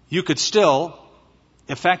 you could still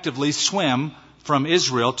effectively swim from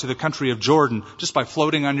Israel to the country of Jordan just by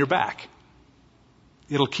floating on your back.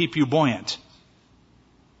 It'll keep you buoyant.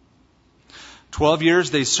 12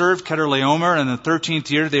 years they served Kedorlaomer, and in the 13th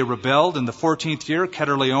year they rebelled. In the 14th year,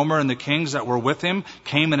 Kedorlaomer and the kings that were with him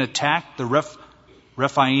came and attacked the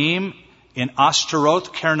Rephaim in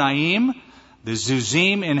Ashtaroth Karnaim, the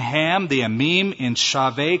Zuzim in Ham, the Amim in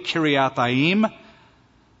Shaveh Kiriathaim,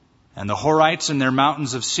 and the Horites in their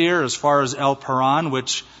mountains of Seir as far as El Paran,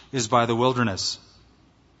 which is by the wilderness.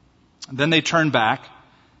 Then they turned back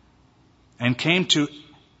and came to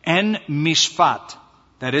En Mishpat,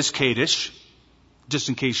 that is Kadesh, just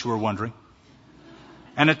in case you were wondering,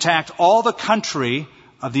 and attacked all the country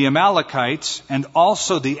of the Amalekites and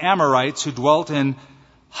also the Amorites who dwelt in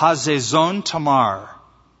Hazezon Tamar.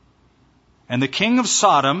 And the king of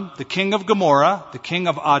Sodom, the king of Gomorrah, the king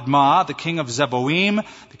of Admah, the king of Zeboim,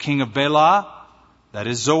 the king of Bela, that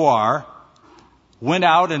is Zoar, went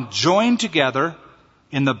out and joined together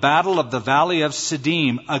in the battle of the valley of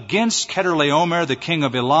Siddim against Kedorlaomer, the king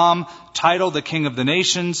of Elam, Tidal, the king of the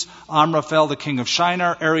nations, Amraphel, the king of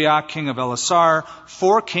Shinar, Arioch, king of Elasar,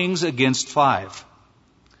 4 kings against 5.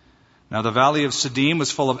 Now the valley of Siddim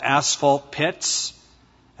was full of asphalt pits,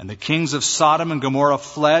 and the kings of Sodom and Gomorrah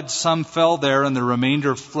fled. Some fell there, and the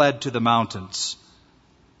remainder fled to the mountains.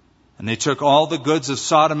 And they took all the goods of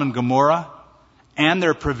Sodom and Gomorrah and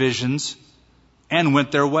their provisions and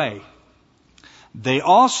went their way. They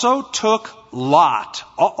also took Lot.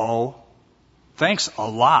 Thanks a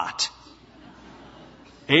lot.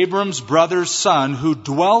 Abram's brother's son, who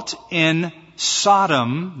dwelt in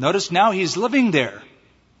Sodom. Notice now he's living there.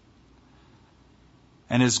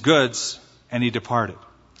 And his goods, and he departed.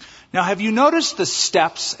 Now, have you noticed the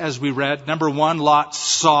steps as we read? Number 1, Lot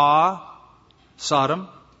saw Sodom.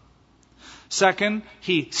 Second,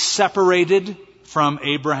 he separated from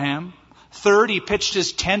Abraham. Third, he pitched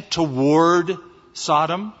his tent toward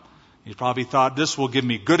Sodom. He probably thought, this will give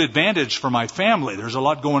me good advantage for my family. There's a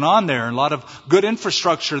lot going on there and a lot of good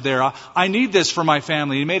infrastructure there. I need this for my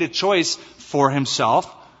family. He made a choice for himself,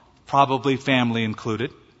 probably family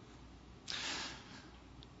included.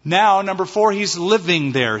 Now, number 4, he's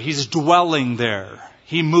living there. He's dwelling there.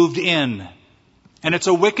 He moved in. And it's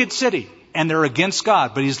a wicked city. And they're against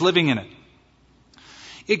God, but he's living in it.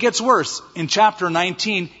 It gets worse. In chapter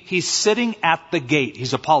 19, he's sitting at the gate.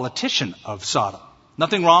 He's a politician of Sodom.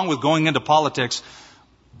 Nothing wrong with going into politics,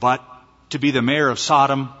 but to be the mayor of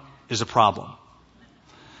Sodom is a problem.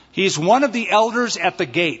 He's one of the elders at the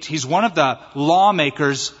gate. He's one of the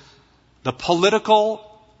lawmakers, the political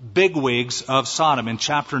bigwigs of Sodom in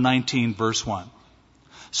chapter 19, verse 1.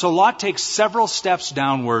 So Lot takes several steps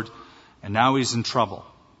downward, and now he's in trouble.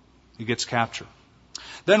 He gets captured.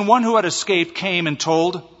 Then one who had escaped came and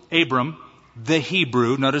told Abram, the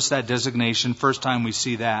Hebrew, notice that designation, first time we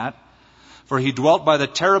see that, for he dwelt by the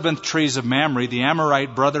terebinth trees of Mamre, the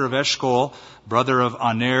Amorite, brother of Eshcol, brother of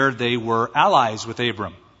Aner. They were allies with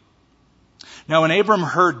Abram. Now when Abram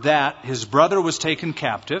heard that his brother was taken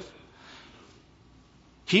captive,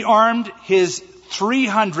 he armed his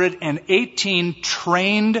 318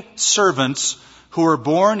 trained servants who were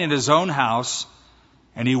born in his own house,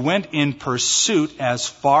 and he went in pursuit as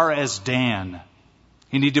far as Dan.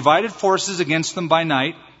 And he divided forces against them by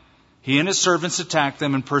night. He and his servants attacked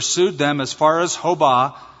them and pursued them as far as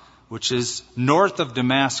Hobah, which is north of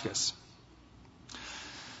Damascus.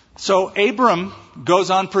 So Abram goes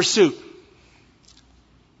on pursuit.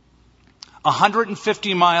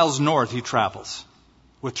 150 miles north he travels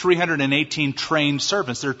with 318 trained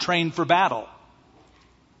servants. They're trained for battle.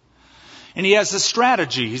 And he has a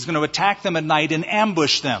strategy. He's going to attack them at night and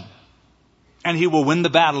ambush them. And he will win the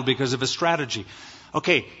battle because of his strategy.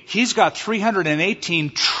 Okay, he's got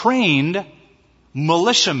 318 trained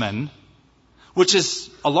militiamen, which is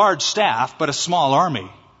a large staff, but a small army,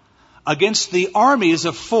 against the armies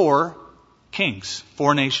of 4 kings,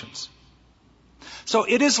 4 nations. So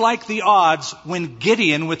it is like the odds when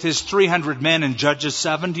Gideon with his 300 men in Judges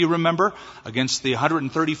 7, do you remember? Against the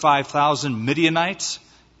 135,000 Midianites,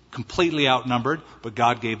 completely outnumbered, but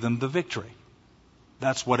God gave them the victory.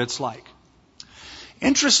 That's what it's like.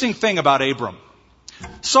 Interesting thing about Abram.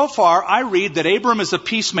 So far, I read that Abram is a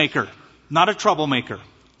peacemaker, not a troublemaker.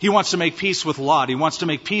 He wants to make peace with Lot. He wants to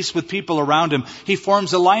make peace with people around him. He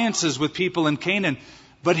forms alliances with people in Canaan.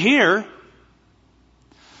 But here,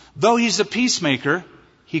 though he's a peacemaker,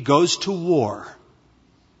 he goes to war.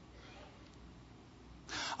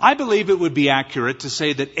 I believe it would be accurate to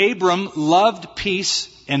say that Abram loved peace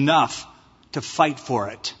enough to fight for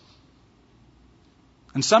it.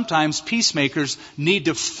 And sometimes peacemakers need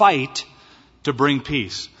to fight to bring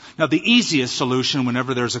peace. Now, the easiest solution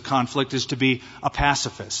whenever there's a conflict is to be a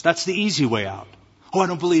pacifist. That's the easy way out. I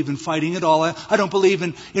don't believe in fighting at all. I don't believe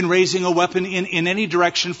in raising a weapon in any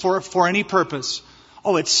direction for any purpose.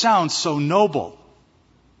 Oh, it sounds so noble.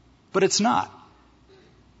 But it's not.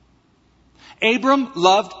 Abram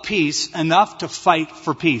loved peace enough to fight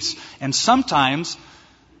for peace. And sometimes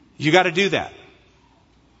you got to do that.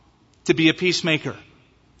 To be a peacemaker.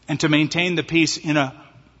 And to maintain the peace in a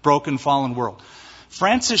broken, fallen world.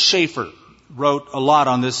 Francis Schaeffer wrote a lot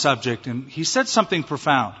on this subject, and he said something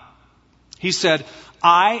profound. He said,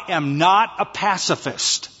 I am not a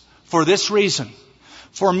pacifist for this reason.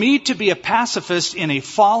 For me to be a pacifist in a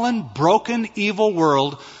fallen, broken, evil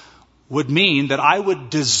world would mean that I would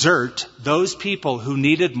desert those people who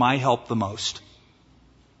needed my help the most.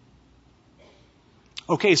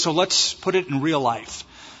 Okay, so let's put it in real life.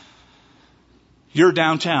 You're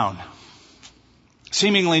downtown.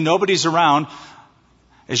 Seemingly nobody's around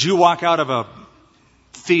as you walk out of a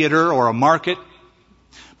theater or a market,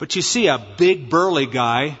 but you see a big burly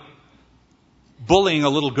guy bullying a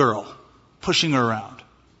little girl, pushing her around,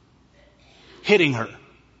 hitting her.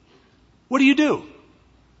 What do?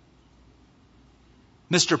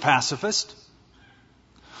 Mr. Pacifist?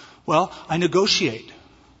 Well, I negotiate.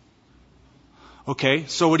 Okay,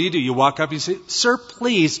 so what do? You walk up and you say, "Sir,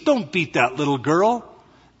 please don't beat that little girl.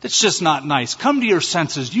 That's just not nice. Come to your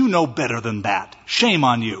senses. You know better than that. Shame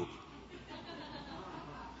on you."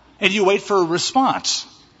 And you wait for a response.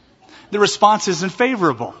 The response isn't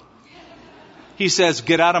favorable. He says,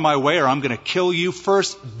 "Get out of my way or I'm going to kill you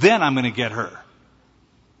first, then I'm going to get her."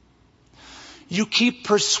 You keep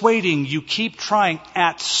persuading, you keep trying.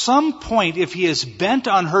 At some point, if he is bent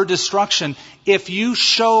on her destruction, if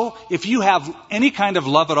you have any kind of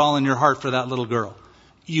love at all in your heart for that little girl,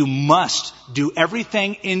 you must do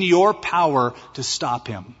everything in your power to stop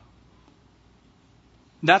him.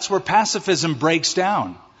 That's where pacifism breaks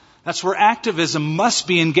down. That's where activism must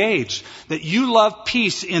be engaged. That you love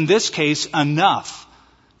peace, in this case, enough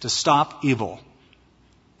to stop evil.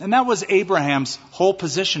 And that was Abraham's whole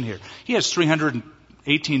position here. He has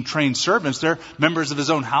 318 trained servants. They're members of his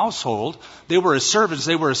own household. They were his servants.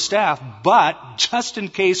 They were his staff. But just in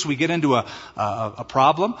case we get into a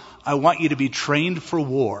problem, I want you to be trained for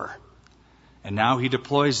war. And now he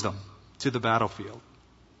deploys them to the battlefield.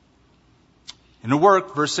 And it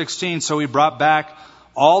worked. Verse 16, so he brought back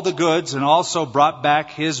all the goods and also brought back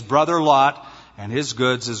his brother Lot and his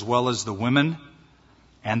goods as well as the women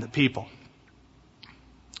and the people.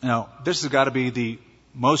 Now, this has got to be the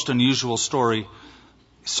most unusual story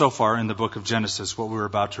so far in the book of Genesis, what we're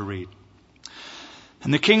about to read.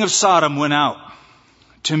 And the king of Sodom went out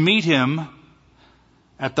to meet him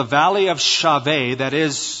at the valley of Shaveh, that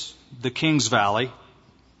is the king's valley,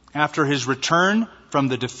 after his return from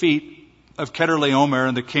the defeat of Kedorlaomer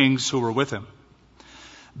and the kings who were with him.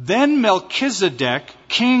 Then Melchizedek,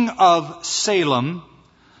 king of Salem,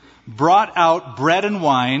 brought out bread and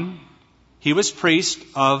wine. He was priest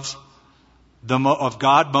of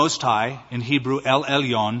God Most High, in Hebrew El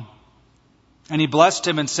Elyon. And he blessed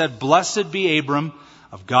him and said, "Blessed be Abram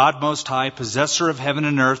of God Most High, possessor of heaven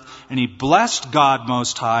and earth." And he blessed God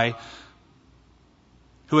Most High,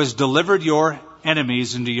 who has delivered your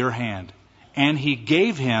enemies into your hand. And he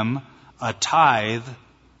gave him a tithe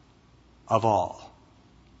of all.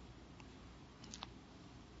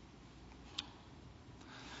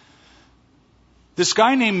 This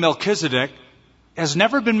guy named Melchizedek has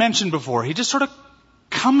never been mentioned before. He just sort of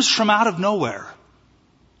comes from out of nowhere.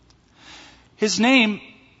 His name,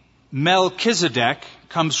 Melchizedek,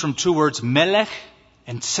 comes from two words, Melech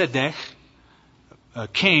and Tzedek,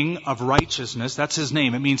 king of righteousness. That's his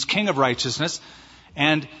name. It means king of righteousness.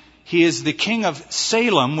 And he is the king of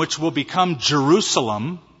Salem, which will become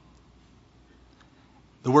Jerusalem.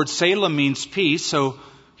 The word Salem means peace, so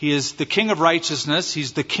he is the king of righteousness.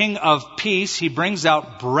 He's the king of peace. He brings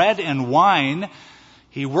out bread and wine.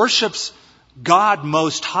 He worships God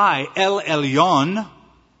Most High, El Elyon.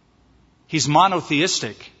 He's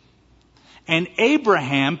monotheistic. And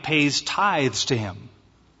Abraham pays tithes to him.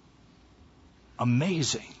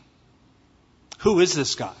 Amazing. Who is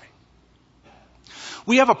this guy?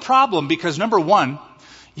 We have a problem because, number one,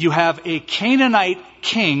 you have a Canaanite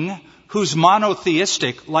king who's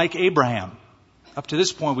monotheistic like Abraham. Up to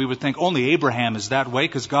this point, we would think only Abraham is that way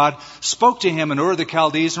because God spoke to him in Ur of the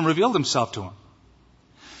Chaldees and revealed himself to him.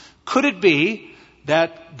 Could it be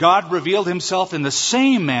that God revealed himself in the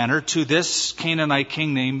same manner to this Canaanite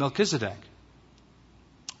king named Melchizedek?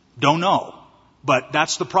 Don't know. But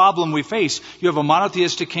that's the problem we face. You have a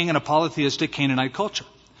monotheistic king and a polytheistic Canaanite culture.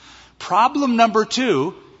 Problem number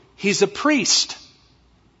two, he's a priest.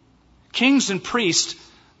 Kings and priests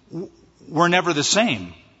were never the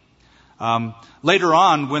same. Later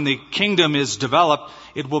on, when the kingdom is developed,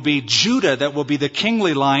 it will be Judah that will be the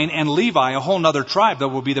kingly line and Levi, a whole other tribe, that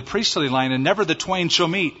will be the priestly line, and never the twain shall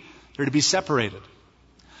meet. They're to be separated.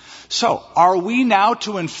 So, are we now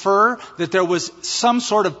to infer that there was some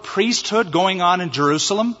sort of priesthood going on in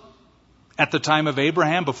Jerusalem at the time of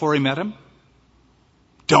Abraham before he met him?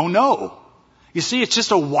 Don't know. You see, it's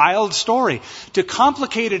just a wild story. To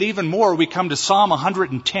complicate it even more, we come to Psalm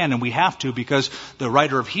 110, and we have to because the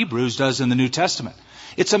writer of Hebrews does in the New Testament.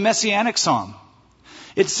 It's a messianic psalm.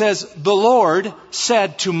 It says, the Lord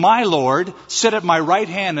said to my Lord, sit at my right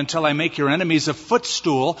hand until I make your enemies a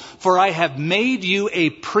footstool, for I have made you a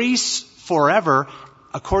priest forever,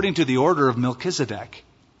 according to the order of Melchizedek.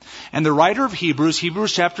 And the writer of Hebrews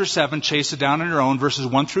chapter 7, chase it down on your own, verses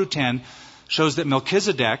 1 through 10, shows that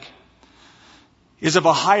Melchizedek is of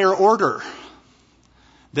a higher order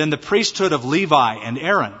than the priesthood of Levi and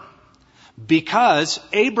Aaron, because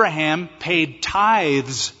Abraham paid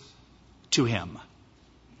tithes to him.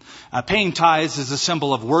 Paying tithes is a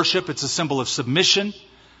symbol of worship. It's a symbol of submission.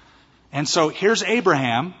 And so here's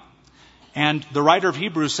Abraham, and the writer of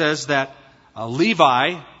Hebrews says that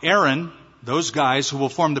Levi, Aaron, those guys who will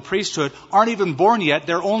form the priesthood, aren't even born yet.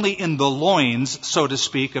 They're only in the loins, so to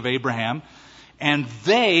speak, of Abraham. And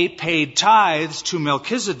they paid tithes to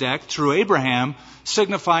Melchizedek through Abraham,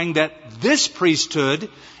 signifying that this priesthood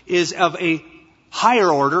is of a higher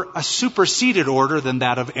order, a superseded order than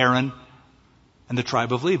that of Aaron and the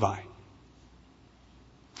tribe of Levi.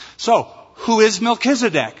 So, who is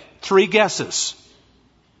Melchizedek? 3 guesses.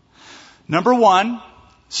 Number 1,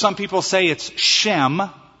 some people say it's Shem,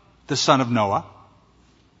 the son of Noah.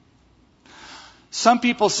 Some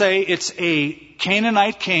people say it's a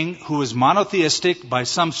Canaanite king who is monotheistic by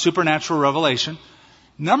some supernatural revelation.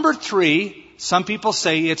 Number 3, some people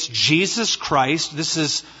say it's Jesus Christ. This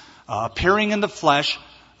is appearing in the flesh,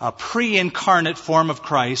 a pre-incarnate form of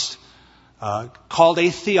Christ, called a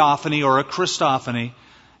theophany or a Christophany,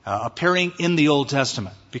 appearing in the Old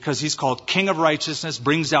Testament, because he's called King of Righteousness,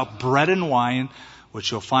 brings out bread and wine,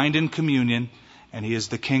 which you'll find in communion, and he is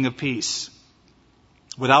the King of Peace.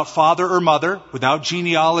 Without father or mother, without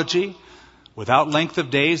genealogy, without length of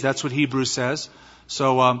days, that's what Hebrews says.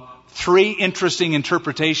 So 3 interesting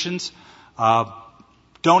interpretations.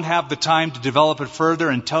 Don't have the time to develop it further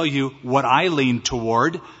and tell you what I lean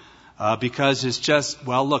toward, because it's just,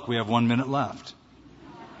 well, look, we have 1 minute left.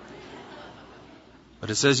 But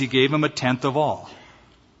it says he gave him 1/10 of all.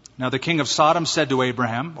 Now the king of Sodom said to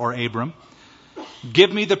Abraham, or Abram,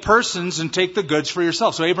 give me the persons and take the goods for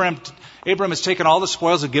yourself. So Abram has taken all the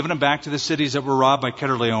spoils and given them back to the cities that were robbed by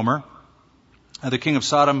Kedorlaomer. The king of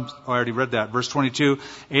Sodom, I already read that. Verse 22,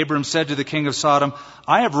 Abram said to the king of Sodom,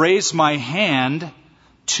 I have raised my hand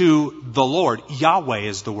to the Lord. Yahweh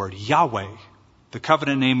is the word. Yahweh, the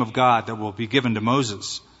covenant name of God that will be given to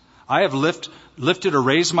Moses. I have lifted or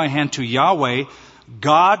raised my hand to Yahweh,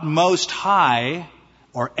 God Most High,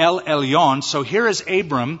 or El Elyon. So here is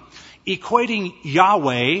Abram equating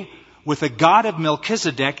Yahweh with the God of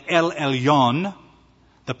Melchizedek, El Elyon,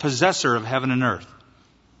 the possessor of heaven and earth.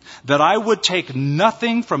 That I would take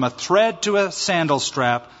nothing from a thread to a sandal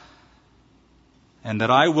strap, and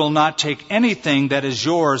that I will not take anything that is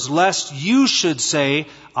yours, lest you should say,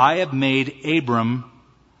 I have made Abram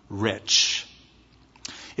rich.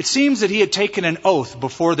 It seems that he had taken an oath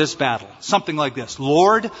before this battle, something like this.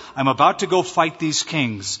 Lord, I'm about to go fight these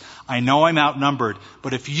kings. I know I'm outnumbered,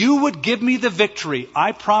 but if you would give me the victory,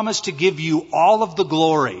 I promise to give you all of the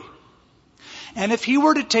glory. And if he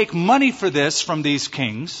were to take money for this from these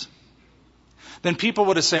kings, then people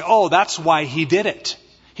would have said, oh, that's why he did it.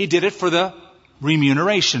 He did it for the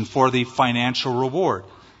remuneration, for the financial reward.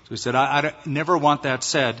 So he said, I never want that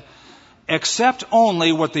said. Except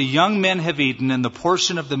only what the young men have eaten and the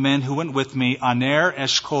portion of the men who went with me, Aner,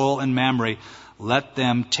 Eshcol, and Mamre, let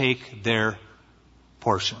them take their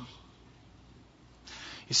portion.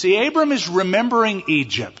 You see, Abram is remembering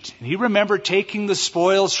Egypt. He remembered taking the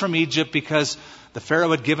spoils from Egypt because the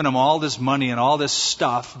Pharaoh had given him all this money and all this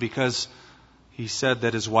stuff because he said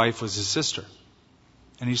that his wife was his sister.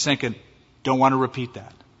 And he's thinking, don't want to repeat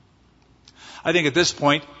that. I think at this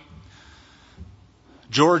point,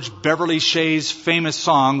 George Beverly Shea's famous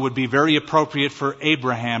song would be very appropriate for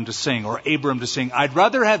Abraham to sing, or Abram to sing. I'd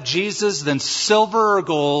rather have Jesus than silver or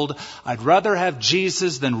gold. I'd rather have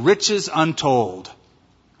Jesus than riches untold.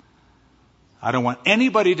 I don't want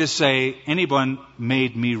anybody to say anyone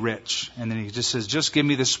made me rich. And then he just says, just give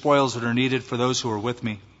me the spoils that are needed for those who are with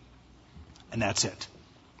me. And that's it.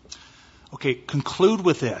 Okay, conclude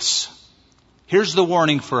with this. Here's the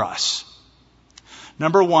warning for us.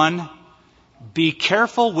 Number 1, be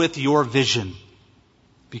careful with your vision.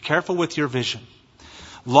 Be careful with your vision.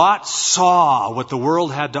 Lot saw what the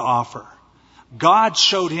world had to offer. God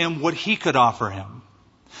showed him what he could offer him.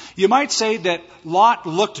 You might say that Lot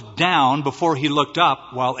looked down before he looked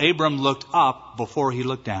up, while Abram looked up before he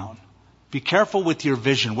looked down. Be careful with your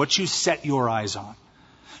vision, what you set your eyes on.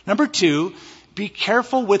 Number 2, be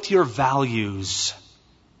careful with your values.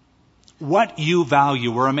 What you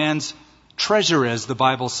value. Where a man's treasure is, the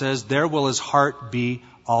Bible says, there will his heart be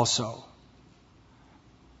also.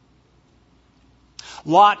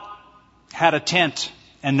 Lot had a tent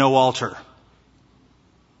and no altar.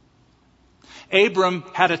 Abram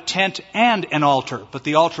had a tent and an altar, but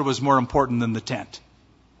the altar was more important than the tent.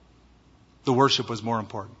 The worship was more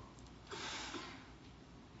important.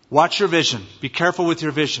 Watch your vision. Be careful with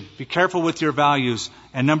your vision. Be careful with your values.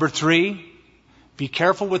 And number 3, be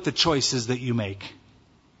careful with the choices that you make.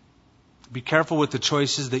 Be careful with the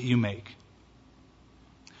choices that you make.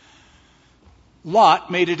 Lot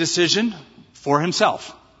made a decision for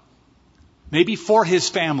himself. Maybe for his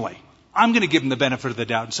family. I'm going to give him the benefit of the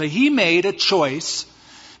doubt and say he made a choice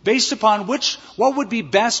based upon what would be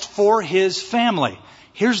best for his family.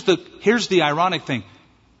 Here's the ironic thing.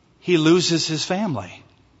 He loses his family.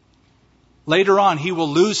 Later on, he will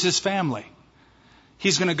lose his family.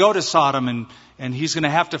 He's going to go to Sodom and he's going to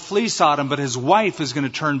have to flee Sodom, but his wife is going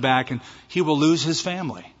to turn back and he will lose his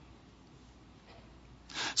family.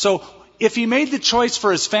 So, if he made the choice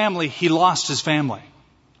for his family, he lost his family.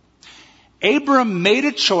 Abram made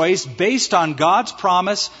a choice based on God's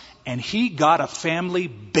promise, and he got a family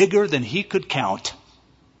bigger than he could count.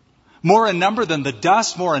 More in number than the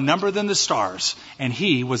dust, more in number than the stars. And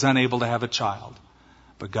he was unable to have a child.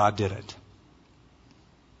 But God did it.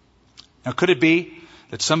 Now, could it be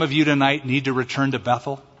that some of you tonight need to return to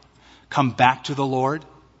Bethel? Come back to the Lord?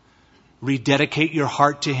 Rededicate your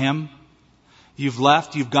heart to Him? You've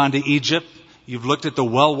left, you've gone to Egypt. You've looked at the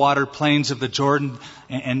well-watered plains of the Jordan,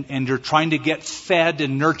 and you're trying to get fed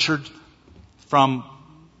and nurtured from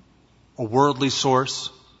a worldly source.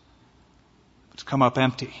 It's come up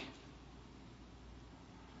empty.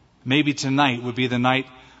 Maybe tonight would be the night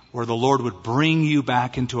where the Lord would bring you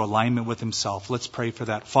back into alignment with Himself. Let's pray for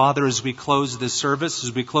that. Father, as we close this service,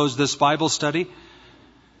 as we close this Bible study,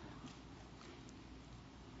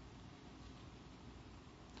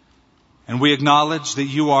 and we acknowledge that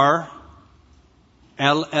You are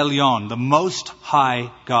El Elyon, the Most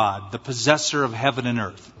High God, the possessor of heaven and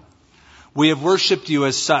earth. We have worshipped You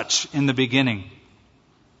as such in the beginning.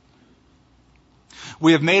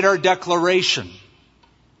 We have made our declaration.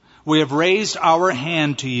 We have raised our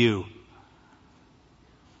hand to You.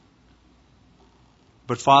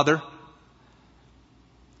 But Father,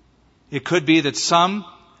 it could be that some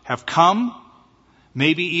have come,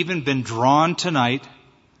 maybe even been drawn tonight,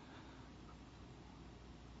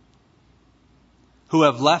 who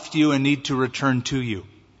have left You and need to return to You.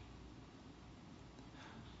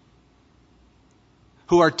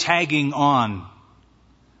 Who are tagging on,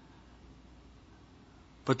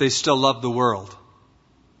 but they still love the world.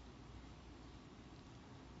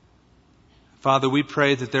 Father, we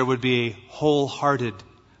pray that there would be a wholehearted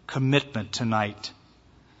commitment tonight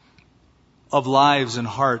of lives and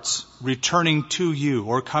hearts returning to You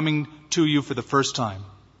or coming to You for the first time.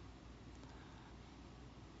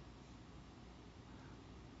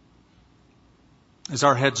 As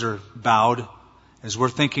our heads are bowed, as we're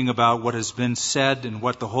thinking about what has been said and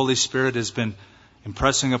what the Holy Spirit has been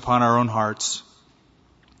impressing upon our own hearts,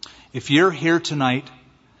 if you're here tonight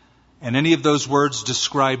and any of those words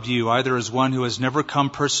described you, either as one who has never come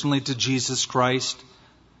personally to Jesus Christ,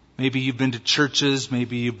 maybe you've been to churches,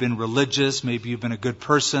 maybe you've been religious, maybe you've been a good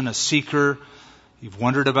person, a seeker, you've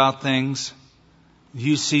wondered about things,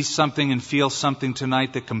 you see something and feel something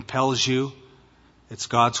tonight that compels you, it's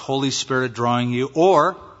God's Holy Spirit drawing you.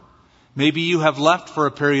 Or maybe you have left for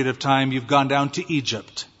a period of time. You've gone down to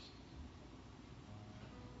Egypt.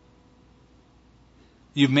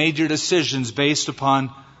 You've made your decisions based upon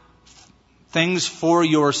things for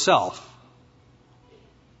yourself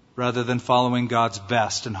rather than following God's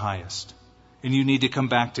best and highest. And you need to come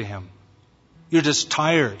back to Him. You're just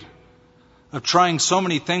tired of trying so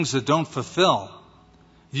many things that don't fulfill.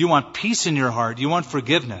 You want peace in your heart. You want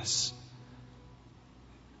forgiveness.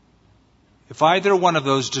 If either one of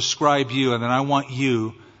those describe you, then I want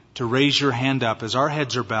you to raise your hand up as our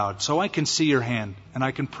heads are bowed so I can see your hand and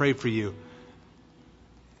I can pray for you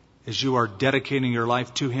as you are dedicating your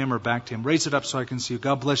life to Him or back to Him. Raise it up so I can see you.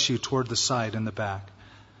 God bless you toward the side, in the back,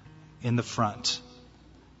 in the front,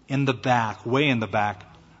 in the back, way in the back,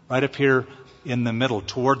 right up here in the middle,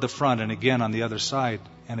 toward the front, and again on the other side,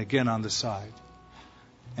 and again on the side.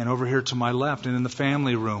 And over here to my left, and in the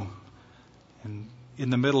family room, and in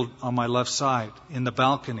the middle on my left side, in the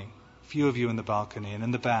balcony, a few of you in the balcony, and in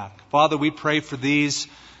the back. Father, we pray for these,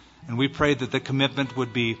 and we pray that the commitment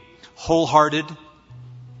would be wholehearted,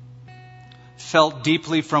 felt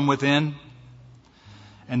deeply from within,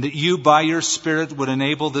 and that You, by Your Spirit, would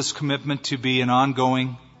enable this commitment to be an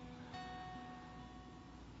ongoing,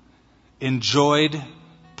 enjoyed,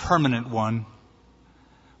 permanent one,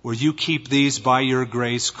 where You keep these by Your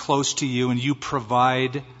grace close to You and You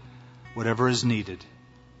provide whatever is needed.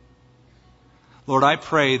 Lord, I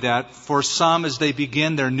pray that for some as they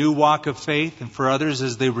begin their new walk of faith, and for others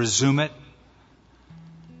as they resume it,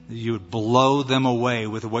 that you would blow them away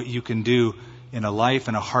with what you can do in a life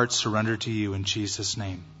and a heart surrendered to you in Jesus'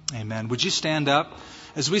 name. Amen. Would you stand up?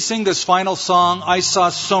 As we sing this final song, I saw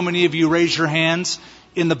so many of you raise your hands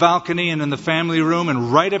in the balcony and in the family room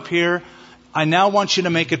and right up here. I now want you to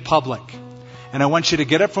make it public. And I want you to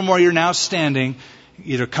get up from where you're now standing,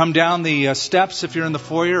 either come down the steps if you're in the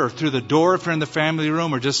foyer, or through the door if you're in the family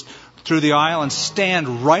room, or just through the aisle, and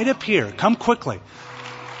stand right up here. Come quickly.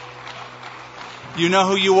 You know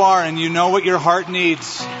who you are and you know what your heart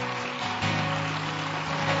needs.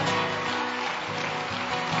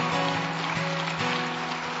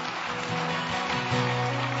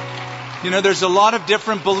 You know, there's a lot of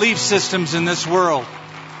different belief systems in this world.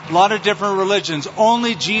 A lot of different religions.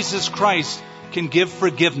 Only Jesus Christ can give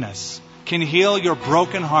forgiveness, can heal your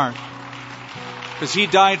broken heart, because He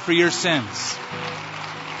died for your sins.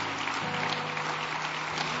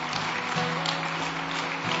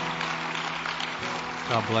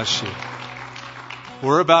 God bless you.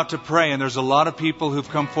 We're about to pray, and there's a lot of people who've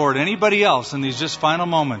come forward. Anybody else in these just final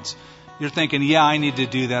moments, you're thinking, yeah, I need to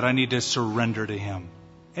do that. I need to surrender to Him.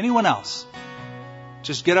 Anyone else?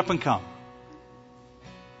 Just get up and come.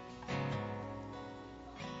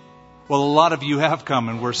 Well, a lot of you have come,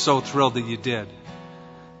 and we're so thrilled that you did.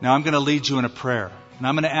 Now I'm going to lead you in a prayer. And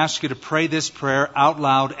I'm going to ask you to pray this prayer out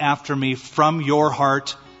loud after me from your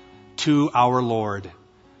heart to our Lord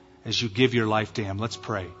as you give your life to Him. Let's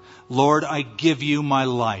pray. Lord, I give you my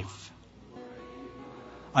life.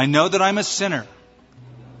 I know that I'm a sinner,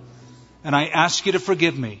 and I ask you to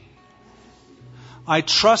forgive me. I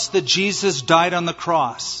trust that Jesus died on the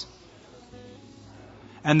cross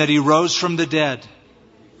and that He rose from the dead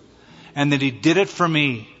and that He did it for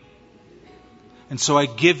me. And so I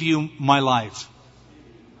give you my life.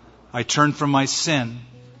 I turn from my sin.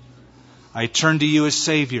 I turn to you as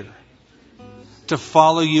Savior, to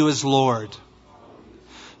follow you as Lord.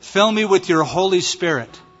 Fill me with your Holy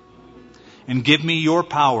Spirit and give me your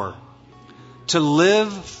power to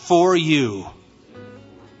live for you.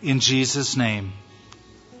 In Jesus' name.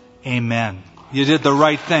 Amen. You did the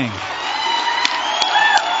right thing.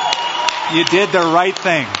 You did the right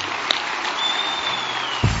thing.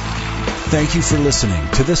 Thank you for listening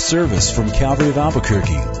to this service from Calvary of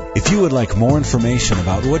Albuquerque. If you would like more information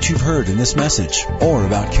about what you've heard in this message or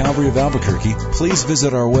about Calvary of Albuquerque, please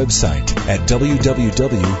visit our website at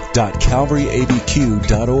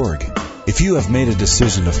www.calvaryabq.org. If you have made a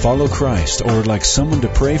decision to follow Christ or would like someone to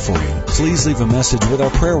pray for you, please leave a message with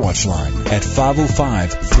our Prayer Watch line at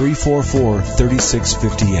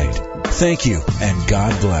 505-344-3658. Thank you, and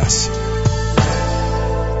God bless.